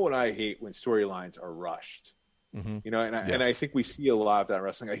 See, you know what I hate? When storylines are rushed. Mm-hmm. You know, and I think we see a lot of that in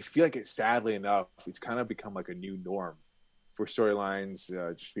wrestling. I feel like sadly enough, it's kind of become like a new norm for storylines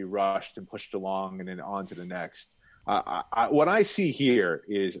just to be rushed and pushed along and then on to the next. What I see here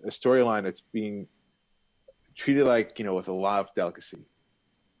is a storyline that's being treated like, with a lot of delicacy.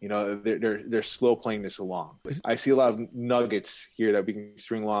 They're slow playing this along. I see a lot of nuggets here that are being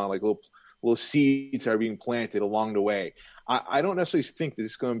string along, like little seeds that are being planted along the way. I don't necessarily think that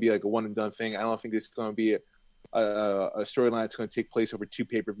this is going to be like a one and done thing. I don't think this is going to be a storyline that's going to take place over 2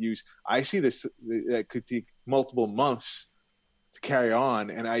 pay-per-views. I see this that could take multiple months to carry on,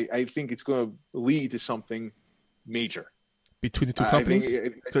 and I think it's going to lead to something major between the 2 companies.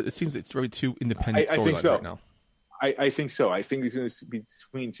 It seems it's really 2 independent storylines right now. I think so. I think it's going to be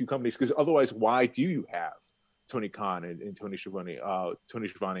between 2 companies, because otherwise, why do you have Tony Khan and Tony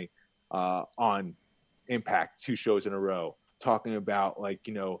Schiavone on Impact 2 shows in a row talking about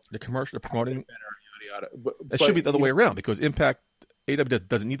the commercial, the promoting? Yada, yada. It should be the other way around, because Impact AW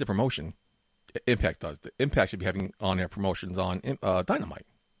doesn't need the promotion. Impact does. The Impact should be having on-air promotions on Dynamite.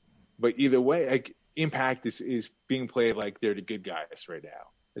 But either way, Impact is being played like they're the good guys right now.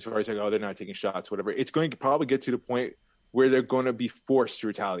 As far as they're not taking shots, whatever. It's going to probably get to the point where they're going to be forced to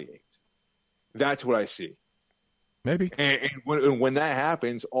retaliate. That's what I see. Maybe. And when that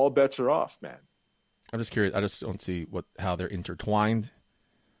happens, all bets are off, man. I'm just curious. I just don't see how they're intertwined.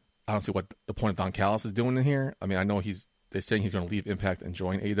 I don't see what the point of Don Callis is doing in here. I mean, I know they're saying he's going to leave Impact and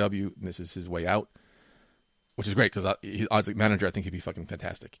join AEW, and this is his way out, which is great, because as a manager, I think he'd be fucking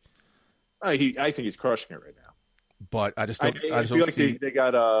fantastic. I think he's crushing it right now. But I just don't. I feel like see they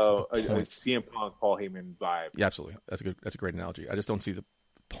got a CM Punk, Paul Heyman vibe. Yeah, absolutely. That's a great analogy. I just don't see the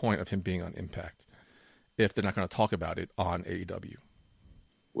point of him being on Impact if they're not going to talk about it on AEW.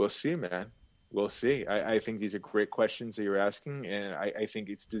 We'll see, man. We'll see. I think these are great questions that you're asking, and I think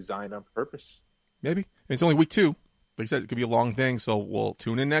it's designed on purpose. Maybe. It's only week 2. Like I said, it could be a long thing, so we'll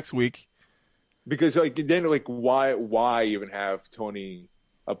tune in next week. Because then why even have Tony,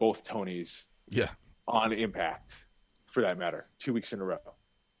 both Tonys, on Impact, for that matter, 2 weeks in a row?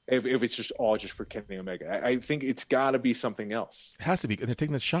 If it's just for Kenny Omega, I think it's got to be something else. It has to be. They're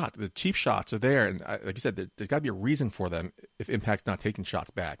taking the shot. The cheap shots are there, and like you said, there's got to be a reason for them if Impact's not taking shots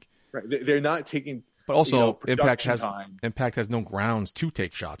back. Right, they're not taking. But also, production Impact has no grounds to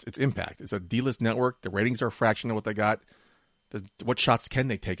take shots. It's Impact. It's a D-list network. The ratings are a fraction of what they got. What shots can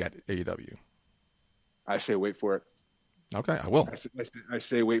they take at AEW? I say wait for it. Okay, I will. I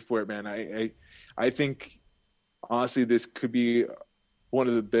say wait for it, man. I think, honestly, this could be one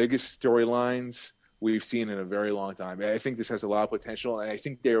of the biggest storylines we've seen in a very long time. I think this has a lot of potential, and I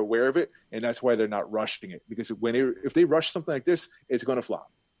think they're aware of it, and that's why they're not rushing it. Because if they rush something like this, it's going to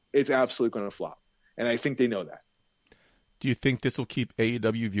flop. It's absolutely going to flop. And I think they know that. Do you think this will keep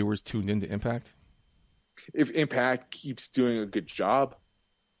AEW viewers tuned into Impact? If Impact keeps doing a good job,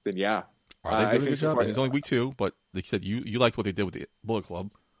 then yeah. Are they doing a good job? It's only week 2, but like you said, you liked what they did with the Bullet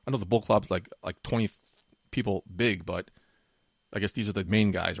Club. I know the Bullet Club's like 20 people big, but I guess these are the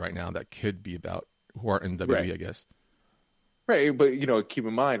main guys right now that could be about who are in WWE, right. I guess. Right, but keep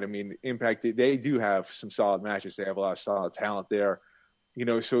in mind, I mean, Impact, they do have some solid matches. They have a lot of solid talent there.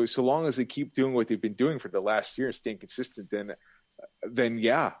 So long as they keep doing what they've been doing for the last year and staying consistent, then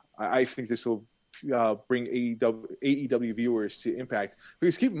yeah, I think this will bring AEW viewers to Impact.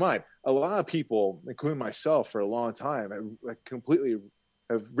 Because keep in mind, a lot of people, including myself, for a long time, completely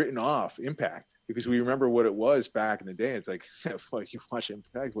have written off Impact because we remember what it was back in the day. It's like, you watch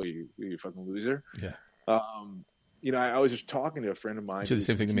Impact, you fucking loser. Yeah. I was just talking to a friend of mine. You said the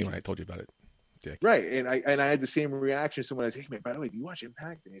same thing to me when I told you about it. Dick. Right, and I had the same reaction. Someone was like, "Hey man, by the way, do you watch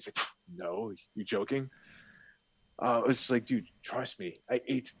Impact?" And he's like, "No, you joking?" It's like, dude, trust me,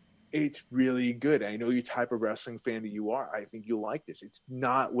 it's really good. I know you type of wrestling fan that you are. I think you'll like this. It's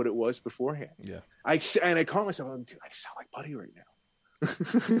not what it was beforehand. Yeah, I call myself, dude, I sound like Buddy right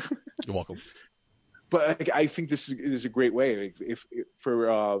now. You're welcome. But I think this is a great way. If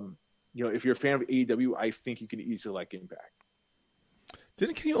you're a fan of AEW, I think you can easily like Impact.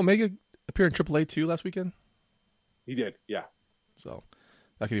 Didn't Kenny Omega appear in AAA too last weekend? He did, yeah. So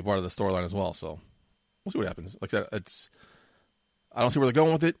that could be part of the storyline as well. So we'll see what happens. Like I said, I don't see where they're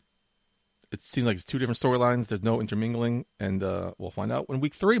going with it. It seems like it's 2 different storylines. There's no intermingling, and we'll find out in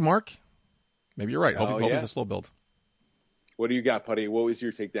week 3. Mark, maybe you're right. Hopefully it's a slow build. What do you got, Putty? What was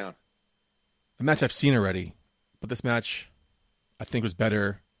your takedown? A match I've seen already, but this match I think was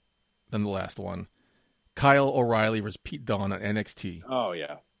better than the last one. Kyle O'Reilly versus Pete Dunne on NXT. Oh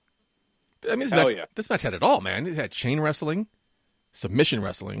yeah. I mean, this match had it all, man. It had chain wrestling, submission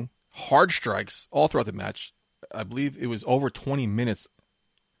wrestling, hard strikes all throughout the match. I believe it was over 20 minutes,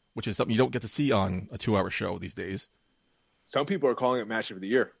 which is something you don't get to see on a 2-hour show these days. Some people are calling it match of the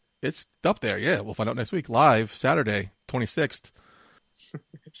year. It's up there, yeah. We'll find out next week. Live, Saturday, 26th.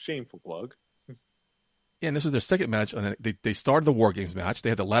 Shameful plug. Yeah, and this was their second match. And they started the War Games match. They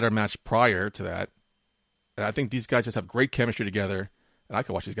had the ladder match prior to that. And I think these guys just have great chemistry together. And I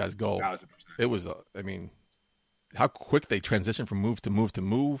could watch these guys go. 1,000%. It was, how quick they transitioned from move to move to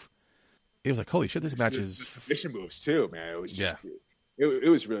move. It was like, holy shit, this match is... The submission moves, too, man. It was just, yeah. It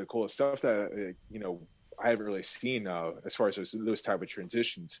was really cool. Stuff that, I haven't really seen as far as those type of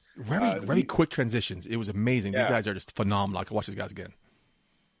transitions. Very quick transitions. It was amazing. Yeah. These guys are just phenomenal. I could watch these guys again.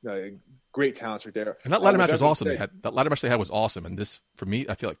 Great talents right there. And that ladder match was awesome. That ladder match they had was awesome. And this, for me,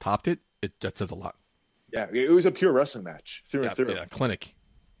 I feel like topped it. It just says a lot. Yeah, it was a pure wrestling match through and through. Yeah, clinic.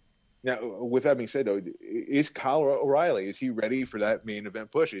 Now, with that being said, though, is Kyle O'Reilly, is he ready for that main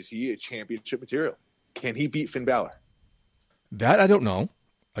event push? Is he a championship material? Can he beat Finn Balor? That I don't know.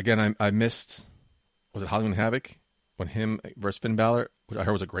 Again, I missed, was it Halloween Havoc? When him versus Finn Balor, which I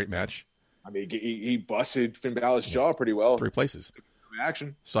heard was a great match. I mean, he busted Finn Balor's jaw pretty well. 3 places.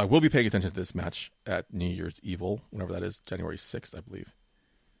 Action. So I will be paying attention to this match at New Year's Evil, whenever that is, January 6th, I believe.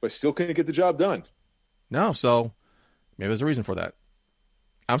 But still couldn't get the job done. No, so maybe there's a reason for that.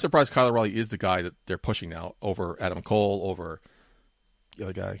 I'm surprised Kyle O'Reilly is the guy that they're pushing now over Adam Cole, over the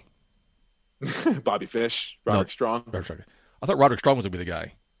other guy. Bobby Fish, Roderick Strong. I thought Roderick Strong was going to be the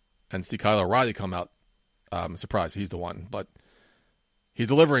guy. And see Kyle O'Reilly come out. I'm surprised he's the one. But he's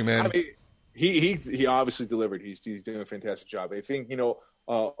delivering, man. I mean, he obviously delivered. He's doing a fantastic job. I think,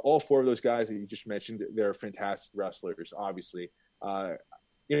 all 4 of those guys that you just mentioned, they're fantastic wrestlers, obviously.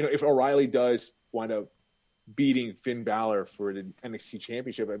 If O'Reilly does wind up beating Finn Balor for the NXT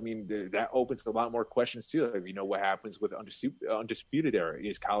Championship, I mean, that opens a lot more questions too. Like, what happens with Undisputed Era?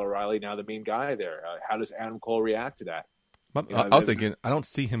 Is Kyle O'Reilly now the main guy there? How does Adam Cole react to that? I was thinking, I don't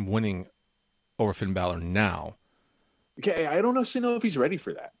see him winning over Finn Balor now. Okay, I don't know if he's ready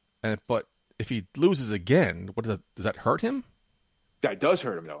for that. But if he loses again, does that hurt him? That does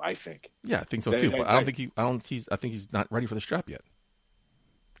hurt him, though, I think. Yeah, I think so too. But I think he's not ready for the strap yet.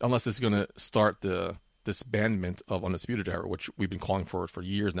 Unless it's going to start the disbandment of Undisputed Era, which we've been calling for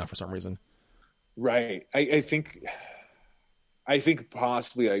years now for some reason. Right. I think I think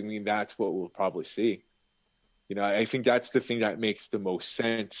possibly, I mean, that's what we'll probably see. You know, I think that's the thing that makes the most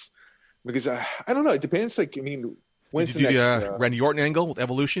sense because I don't know. It depends. Like, I mean, when's Did you the do next? the Randy Orton angle with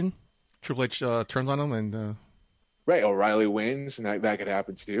Evolution? Triple H turns on him and Right, O'Reilly wins, and that could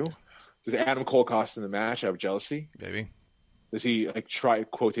happen too. Does Adam Cole cost him the match out of jealousy? maybe. Does he like try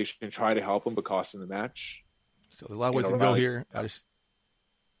to help him but cost him the match? So there's a lot of ways to go here. I just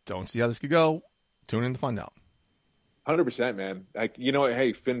don't see how this could go. Tune in to find out. 100%, man. Like, you know what?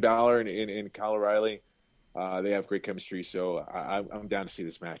 Hey, Finn Balor and Kyle O'Reilly, they have great chemistry. So I'm down to see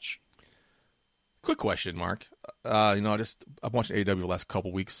this match. Quick question, Mark. I've watched AEW the last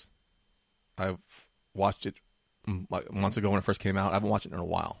couple weeks. I've watched it like months ago when it first came out. I haven't watched it in a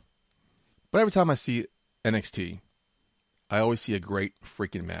while. But every time I see NXT, I always see a great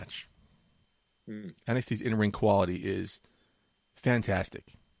freaking match. NXT's in-ring quality is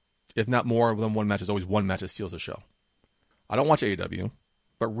fantastic. If not more than one match, there's always one match that steals the show. I don't watch AEW,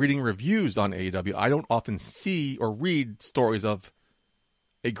 but reading reviews on AEW, I don't often see or read stories of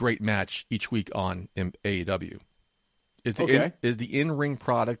a great match each week on AEW. Is the in-ring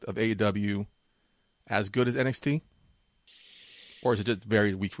product of AEW as good as NXT? Or is it just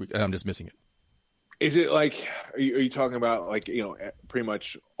very weak and I'm just missing it? Is it like, are you talking about like, you know, pretty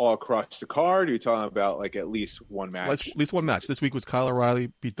much all across the card? Or are you talking about like at least one match? Well, at least one match. This week was Kyle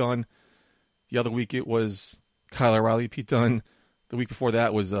O'Reilly, Pete Dunne. The other week it was Kyle O'Reilly, Pete Dunne. The week before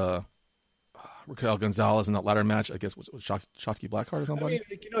that was Raquel Gonzalez in that ladder match. I guess was Shotzi Blackheart or somebody. I mean,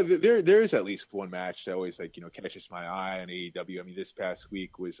 like, you know, there is at least one match that always like, you know, catches my eye on AEW. I mean, this past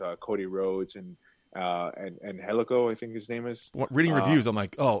week was Cody Rhodes and Helico, I think his name is. Reading reviews, I'm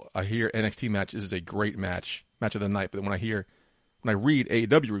like, oh, I hear NXT match. This is a great match of the night. But then when I read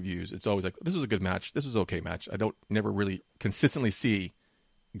AEW reviews, it's always like, this was a good match. This was an okay match. I don't never really consistently see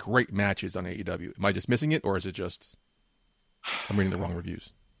great matches on AEW. Am I just missing it, or is it just I'm reading the wrong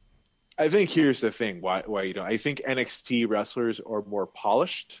reviews? I think here's the thing. Why you don't? I think NXT wrestlers are more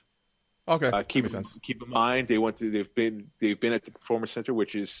polished. Okay, keep in mind they've been at the Performance Center,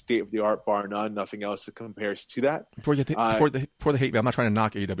 which is state of the art, bar none. Nothing else that compares to that. Before the hate, I'm not trying to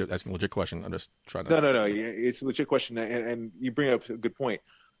knock AEW. Asking a legit question. I'm just trying to. No. It's a legit question, and you bring up a good point.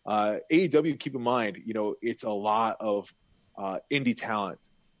 AEW, keep in mind, you know, it's a lot of indie talent.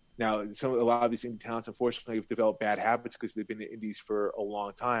 Now, a lot of these indie talents, unfortunately, have developed bad habits because they've been in indies for a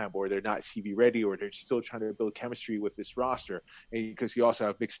long time, or they're not TV ready, or they're still trying to build chemistry with this roster. And because you also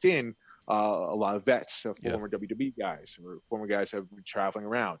have mixed in a lot of vets, former WWE guys, or former guys have been traveling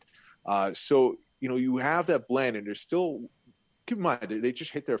around. So, you know, you have that blend, and they're still, keep in mind, they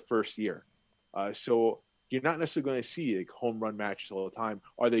just hit their first year. So you're not necessarily going to see like home run matches all the time.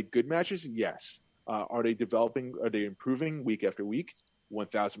 Are they good matches? Yes. Are they developing? Are they improving week after week?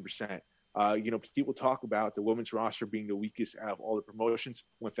 1,000%. You know, people talk about the women's roster being the weakest out of all the promotions.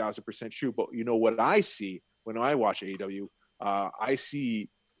 1,000% true. But you know what I see when I watch AEW? I see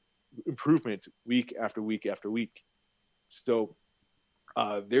improvement week after week after week. So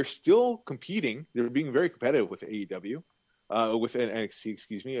they're still competing. They're being very competitive with AEW, with NXT.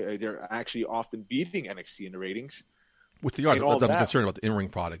 Excuse me. They're actually often beating NXT in the ratings. With the I'm concerned about the in-ring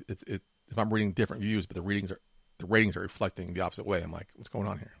product. If I'm reading different views, but the ratings are reflecting the opposite way. I'm like, what's going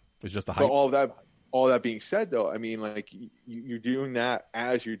on here? It's just the hype. But all that being said, though, I mean, like you're doing that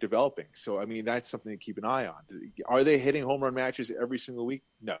as you're developing. So, I mean, that's something to keep an eye on. Are they hitting home run matches every single week?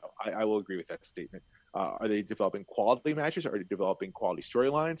 No, I will agree with that statement. Are they developing quality matches? Are they developing quality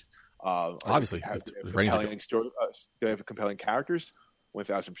storylines? Obviously, they have compelling characters.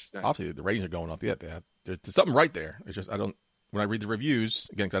 1,000%. Obviously, the ratings are going up. Yeah, there's something right there. It's just when I read the reviews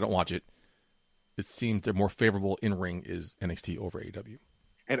again, because I don't watch it. It seems they're more favorable in ring is NXT over AEW.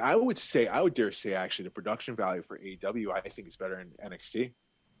 And I would dare say, actually, the production value for AEW, I think, is better in NXT.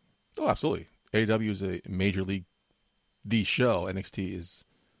 Oh, absolutely. AEW is a major league, the show. NXT is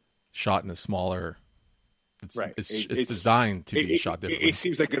shot in a smaller. It's designed to be shot differently. It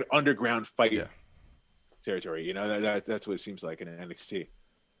seems like an underground fight territory. You know, that's what it seems like in NXT.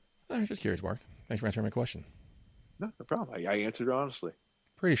 I'm just curious, Mark. Thanks for answering my question. No problem. I answered it honestly.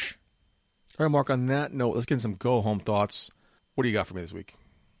 Preach. All right, Mark, on that note, let's get into some go-home thoughts. What do you got for me this week?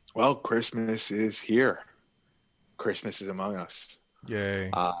 Well, Christmas is here. Christmas is among us.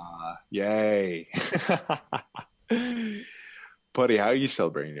 Yay. Yay. Buddy, how are you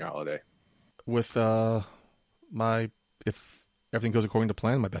celebrating your holiday? With if everything goes according to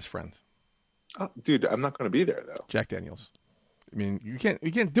plan, my best friend. Oh, dude, I'm not going to be there, though. Jack Daniels. I mean, you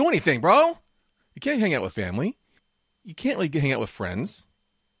can't do anything, bro. You can't hang out with family. You can't really hang out with friends.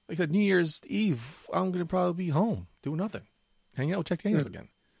 Like I said, New Year's Eve, I'm going to probably be home doing nothing. Hanging out with Jack Daniels again.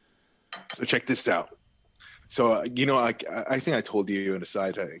 So check this out. So I think I told you an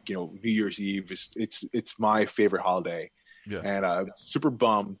aside. New Year's Eve is it's my favorite holiday, Yeah. and I'm super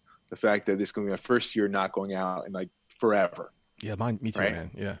bummed the fact that this is going to be my first year not going out in like forever. Yeah, me too, Right?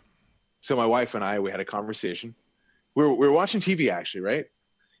 man. Yeah. So my wife and we had a conversation. We were watching TV actually, right?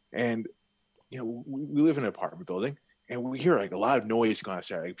 And we live in an apartment building, and we hear like a lot of noise going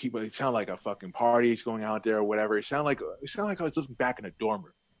outside. Like people, it sounded like a fucking party's going out there or whatever. It sounded like I was living back in a dorm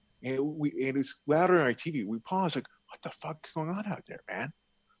room. And it's louder on our TV. We paused, like, what the fuck is going on out there, man?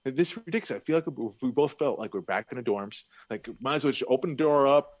 And this is ridiculous. I feel like we both felt like we're back in the dorms. Like, might as well just open the door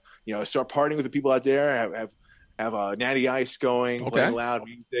up, start partying with the people out there, have Natty Ice going, Okay. playing loud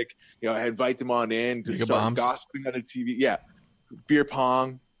music. invite them on in to Giga start bombs. gossiping on the TV. Yeah, beer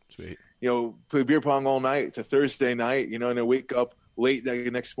pong. Sweet. Play beer pong all night. It's a Thursday night, and then wake up late the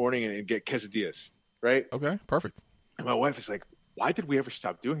next morning and get quesadillas, right? Okay, perfect. And my wife is like, why did we ever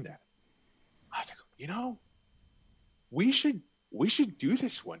stop doing that? I was like, we should do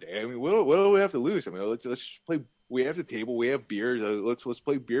this one day. I mean, what do we have to lose? I mean, let's just play. We have the table. We have beer. Let's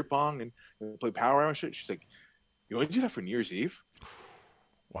play beer pong and play power hour shit. She's like, you want to do that for New Year's Eve?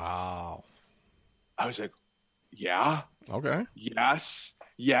 Wow. I was like, yeah, Okay. yes,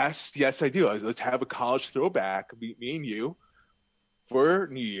 I do. Let's have a college throwback, me and you, for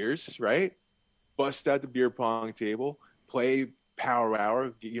New Year's, right? Bust out the beer pong table, play power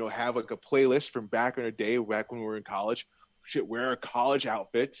hour, have like a playlist from back in the day, back when we were in college. Shit, wear our college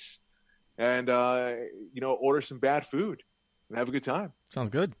outfits and, order some bad food and have a good time. Sounds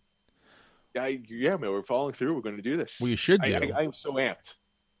good. Yeah, man, we're following through. We're going to do this. What you should do I'm so amped.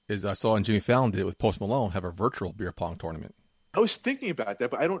 is I saw on Jimmy Fallon did it with Post Malone, have a virtual beer pong tournament. I was thinking about that,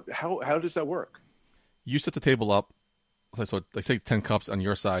 but I don't. How does that work? You set the table up. So like say 10 cups on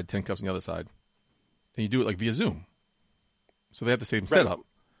your side, 10 cups on the other side. And you do it like via Zoom. So they have the same setup.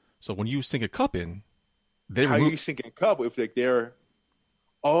 So when you sink a cup in, they How remove you sinking a cup if like they're?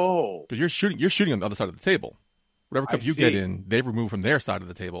 Oh, because you're shooting on the other side of the table. Whatever cup I you get see. in, they remove from their side of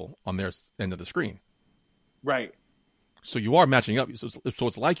the table on their end of the screen. right. So you are matching up. So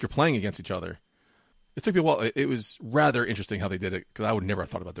it's like you're playing against each other. It took me a while. It was rather interesting how they did it because I would never have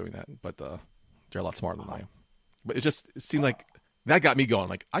thought about doing that. But they're a lot smarter than I am. But it seemed like that got me going.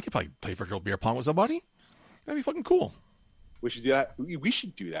 Like I could probably play virtual beer pong with somebody. That'd be fucking cool. We should do that. We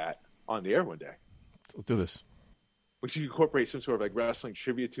should do that on the air one day. Let's do this. We should incorporate some sort of like wrestling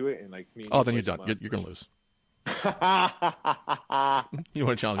trivia to it, and like me. And Oh, you then play you're done. some You're going to lose. You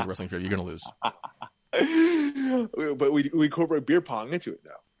want to challenge wrestling trivia, you're going to lose. But we incorporate beer pong into it,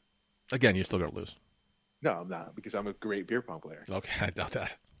 though. Again, you're still going to lose. No, I'm not, because I'm a great beer pong player. Okay, I doubt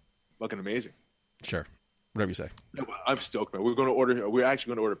that. Fucking amazing. Sure. Whatever you say. No, I'm stoked, man. We're actually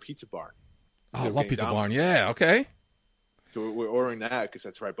going to order Pizza Barn. Oh, I Instead of love getting Pizza Domino's. Barn. Yeah, okay. So we're ordering that because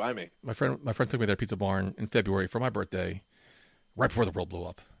that's right by me. My friend took me there, Pizza Barn, in February for my birthday, right before the world blew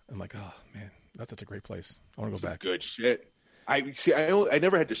up. I'm like, oh, man, that's such a great place. I want to go back. Good shit. I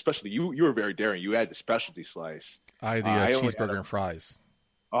never had the specialty. You were very daring. You had the specialty slice. I had the I only cheeseburger had and fries,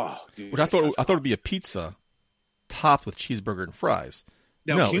 Oh, dude. which I thought that's it'd be a pizza topped with cheeseburger and fries.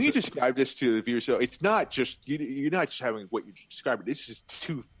 Now, No, can it's you a- describe this to the viewers? So it's not just you're not just having what you described. This is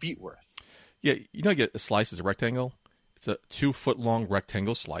 2 feet worth. Yeah, you get a slice as a rectangle. It's a 2-foot-long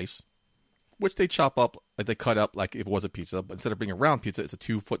rectangle slice, which they chop up, like they cut up like if it was a pizza. But instead of being a round pizza, it's a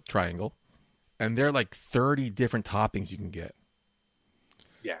 2-foot triangle. And there are like 30 different toppings you can get.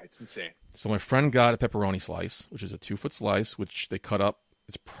 Yeah, it's insane. So my friend got a pepperoni slice, which is a 2-foot slice, which they cut up.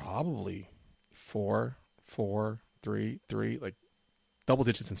 It's probably 4, 3, like double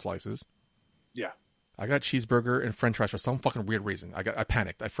digits in slices. Yeah. I got cheeseburger and french fries for some fucking weird reason. I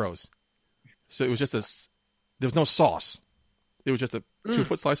panicked. I froze. So it was just there was no sauce. It was just a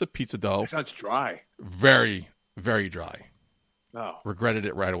 2-foot slice of pizza dough. That sounds dry. Very, very dry. No. Regretted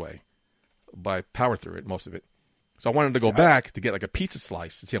it right away. But I powered through it, most of it. So I wanted to go back to get like a pizza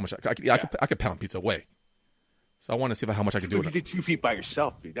slice to see how much I could pound pizza away. So I wanted to see how much I could do You it. did 2 feet by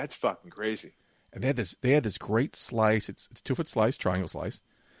yourself, dude. That's fucking crazy. And they had this great slice. It's a 2-foot slice, triangle slice,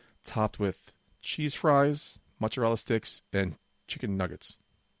 topped with cheese fries, mozzarella sticks, and chicken nuggets.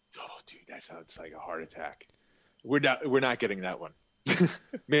 Oh, dude, that sounds like a heart attack. We're not getting that one.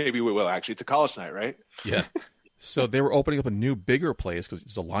 Maybe we will actually. It's a college night, right? Yeah. So they were opening up a new, bigger place because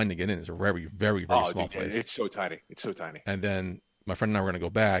there's a line to get in. It's a very, very, very small dude, place. it's so tiny. It's so tiny. And then my friend and I were going to go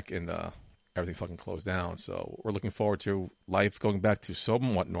back, and everything fucking closed down. So we're looking forward to life going back to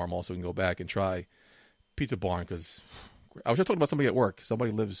somewhat normal, so we can go back and try Pizza Barn. Because I was just talking about somebody at work.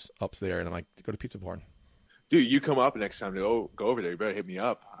 Somebody lives up there, and I'm like, go to Pizza Barn. Dude, you come up next time to go over there. You better hit me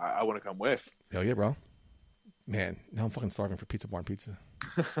up. I want to come with. Hell yeah, bro. Man, now I'm fucking starving for Pizza Barn pizza.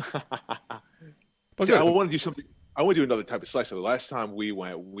 But See, I want to do something. I want to do another type of slice. So the last time we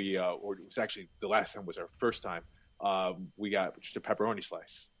went, or it was actually the last time was our first time. We got just a pepperoni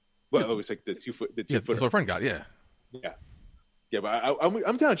slice. Well, it was like the 2 foot. That's what a friend got. Yeah. But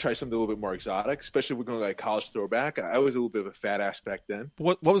I'm down to try something a little bit more exotic, especially if we're going to like college throwback. I was a little bit of a fat ass back then.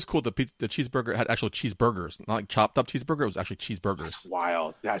 What was cool? The cheeseburger had actual cheeseburgers, not like chopped up cheeseburger. It was actually cheeseburgers.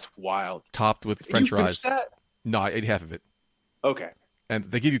 That's wild. Topped with French fries. That? No, I ate half of it. Okay. And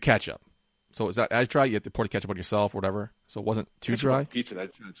they give you ketchup. So is that as dry? You have to pour the ketchup on yourself or whatever. So it wasn't too dry. Pizza.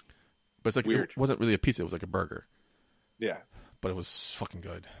 That's but it's like weird. It wasn't really a pizza. It was like a burger. Yeah. But it was fucking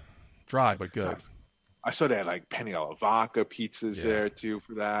good. Dry but good. I saw they had like penne alla vodka pizzas there too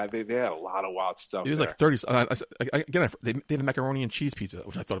for that. They had a lot of wild stuff. It was like 30. Again, they had a macaroni and cheese pizza,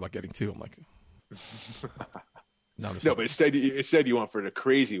 which I thought about getting too. I'm like, no, but it said you want for the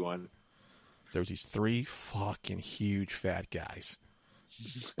crazy one. There was these 3 fucking huge fat guys,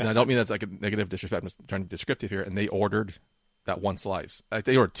 and I don't mean that's like a negative disrespect. I'm trying to be descriptive here. And they ordered that one slice.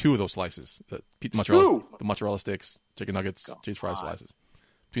 They ordered 2 of those slices: the mozzarella sticks, chicken nuggets, cheese fries slices.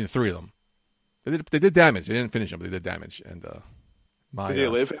 Between the 3 of them. They did damage. They didn't finish them, but they did damage. And did they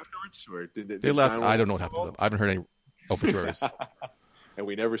live afterwards, or did they left? I don't know what happened to them. I haven't heard any obituaries. And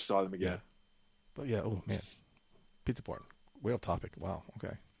we never saw them again. Yeah. But yeah, oh man, pizza porn. Way off topic. Wow.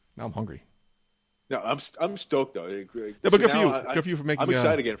 Okay. Now I'm hungry. No, I'm stoked though. Yeah, but good for you. Good for you for making. I'm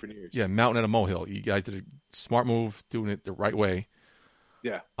excited again for New Year's. Yeah, mountain and a molehill. You guys did a smart move, doing it the right way.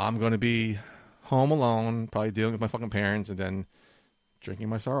 Yeah. I'm going to be home alone, probably dealing with my fucking parents, and then drinking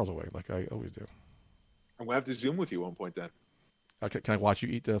my sorrows away like I always do. I'm going to have to Zoom with you at one point then. Okay, can I watch you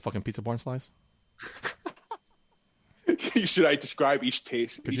eat the fucking pizza porn slice? Should I describe each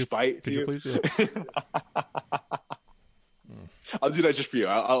bite to you? Could you please? Yeah. I'll do that just for you.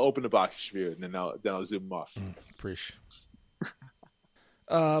 I'll open the box just for you, and then I'll zoom them off. Appreciate.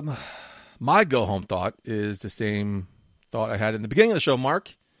 My go-home thought is the same thought I had in the beginning of the show,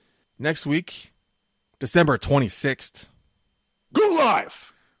 Mark. Next week, December 26th. Go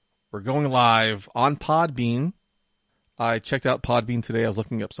live! We're going live on Podbean. I checked out Podbean today. I was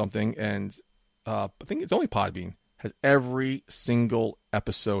looking up something, and I think it's only Podbean. Has every single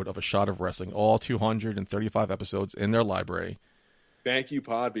episode of A Shot of Wrestling, all 235 episodes in their library. Thank you,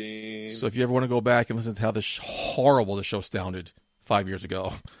 Podbean. So if you ever want to go back and listen to how horrible the show sounded 5 years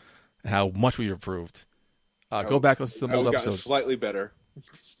ago, and how much we've improved, go back and listen to some old episodes. Slightly better.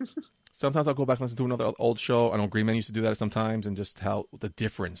 Sometimes I'll go back and listen to another old show. I know Green Man used to do that sometimes, and just how the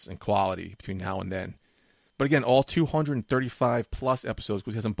difference in quality between now and then. But again, all 235 plus episodes,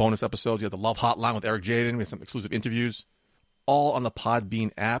 because we have some bonus episodes. You have the Love Hotline with Eric Jaden. We have some exclusive interviews, all on the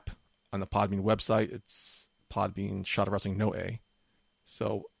Podbean app, on the Podbean website. It's Podbean Shot of Wrestling, no A.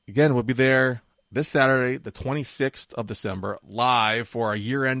 So again, we'll be there this Saturday, the 26th of December, live for our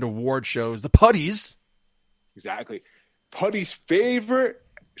year-end award shows, the Putties. Exactly. Putty's favorite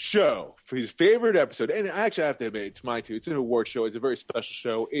show for his favorite episode. And actually, I have to admit, it's mine too. It's an award show. It's a very special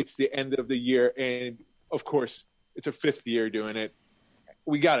show. It's the end of the year. And of course, it's our 5th year doing it.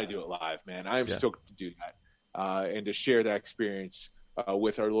 We got to do it live, man. I am stoked to do that and to share that experience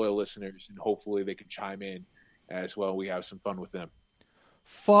with our loyal listeners. And hopefully they can chime in as well. We have some fun with them.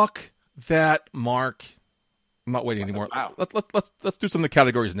 Fuck that, Mark. I'm not waiting anymore. Wow. Let's do some of the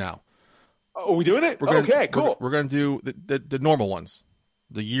categories now. Oh, are we doing it? Cool. We're going to do the normal ones.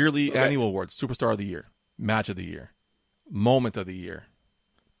 The yearly annual awards, Superstar of the Year, Match of the Year, Moment of the Year,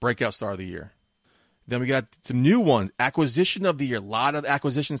 Breakout Star of the Year. Then we got some new ones, Acquisition of the Year. A lot of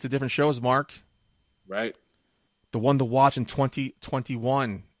acquisitions to different shows, Mark. Right. The one to watch in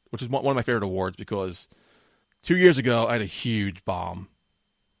 2021, which is one of my favorite awards because 2 years ago, I had a huge bomb.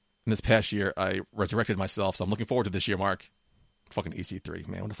 And this past year, I resurrected myself, so I'm looking forward to this year, Mark. Fucking EC3,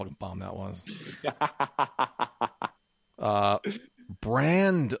 man. What a fucking bomb that was.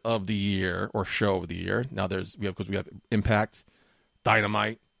 Brand of the Year or Show of the Year. Now we have Impact,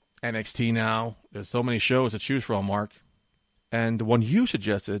 Dynamite, NXT now. There's so many shows to choose from, Mark. And the one you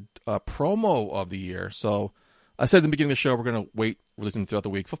suggested, Promo of the Year. So I said at the beginning of the show, we're going to wait, releasing throughout the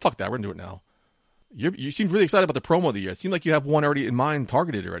week. But fuck that, we're going to do it now. You seem really excited about the Promo of the Year. It seemed like you have one already in mind,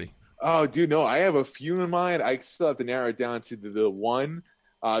 targeted already. Oh, dude, no. I have a few in mind. I still have to narrow it down to the one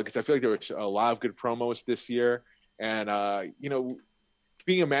because I feel like there were a lot of good promos this year. And,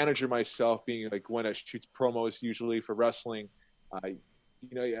 being a manager myself, being like one that shoots promos usually for wrestling, I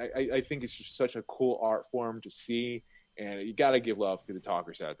think it's just such a cool art form to see. And you got to give love to the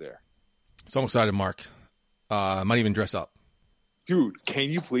talkers out there. So I'm excited, Mark. I might even dress up. Dude,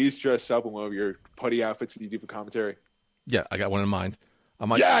 can you please dress up in one of your putty outfits that you do for commentary? Yeah, I got one in mind. I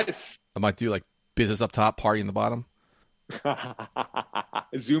might do like business up top, party in the bottom.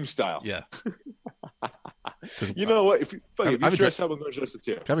 Zoom style. Yeah. You know what? If you dress up, I'm going to dress up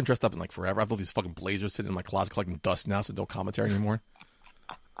too. I haven't dressed up in like forever. I've all these fucking blazers sitting in my closet collecting dust now, so no commentary anymore.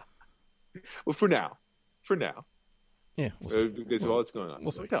 Well, for now. Yeah, we'll see. Because of all that's going on.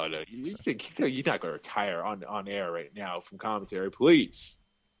 We'll see. No, you think you're not going to retire on air right now from commentary, please?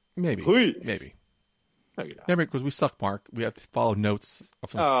 Maybe. Please. Maybe. No, you're not. Maybe because we suck, Mark. We have to follow notes.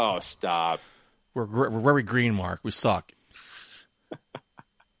 Oh, stop. We're very green, Mark. We suck.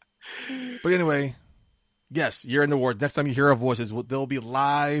 But anyway, yes, year in the award. Next time you hear our voices, they'll be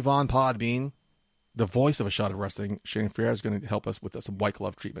live on Podbean. The voice of A Shot of Wrestling, Shane Fair, is going to help us with some white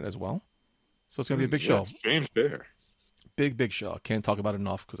glove treatment as well. So it's going to be a big show. James Fair. Big show. Can't talk about it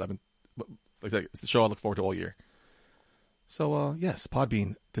enough because it's the show I look forward to all year. So, yes,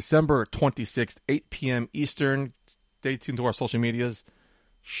 Podbean, December 26th, 8 p.m. Eastern. Stay tuned to our social medias.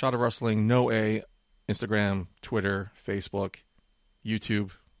 Shot of Wrestling, No A, Instagram, Twitter, Facebook,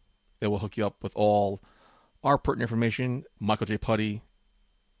 YouTube. It will hook you up with all our pertinent information. Michael J. Putty,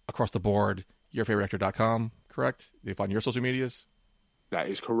 across the board, yourfavoriteactor.com, correct? They find your social medias. That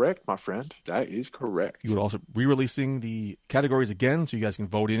is correct, my friend. That is correct. You would also re-releasing the categories again, so you guys can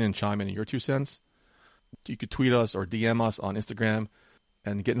vote in and chime in your 2 cents. You could tweet us or DM us on Instagram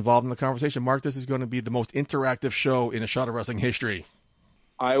and get involved in the conversation. Mark, this is going to be the most interactive show in A Shot of Wrestling history.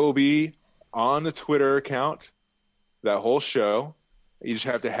 I will be on the Twitter account that whole show. You just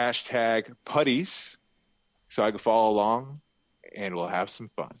have to hashtag Putties so I can follow along, and we'll have some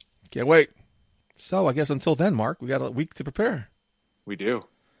fun. Can't wait. So I guess until then, Mark, we got a week to prepare. We do.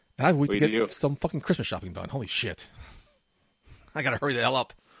 And I have a week to get some fucking Christmas shopping done. Holy shit. I got to hurry the hell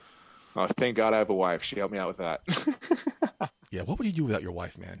up. Oh, thank God I have a wife. She helped me out with that. Yeah, what would you do without your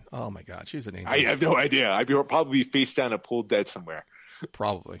wife, man? Oh, my God. She's an angel. I have no idea. I'd probably be face down and pulled dead somewhere.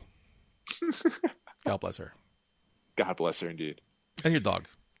 Probably. God bless her. God bless her, indeed. And your dog.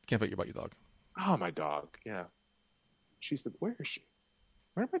 Can't forget about your dog. Oh, my dog. Yeah. Where is she?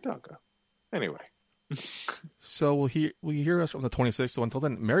 Where did my dog go? Anyway. So will you hear us from the 26th? So until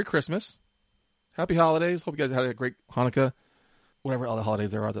then, Merry Christmas. Happy holidays. Hope you guys had a great Hanukkah. Whatever other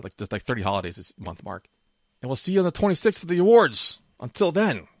holidays there are. There's like 30 holidays this month, Mark. And we'll see you on the 26th for the awards. Until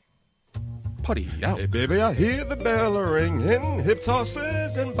then, Putty out. Hey, baby, I hear the bell ringing, hip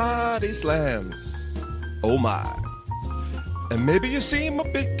tosses and body slams. Oh, my. And maybe you seem a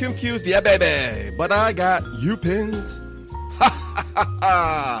bit confused. Yeah, baby, but I got you pinned. Ha, ha, ha,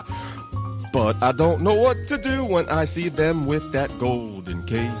 ha. But I don't know what to do when I see them with that golden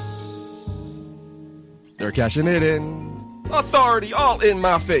case. They're cashing it in. Authority all in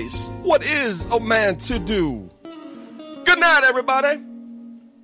my face. What is a man to do? Good night, everybody.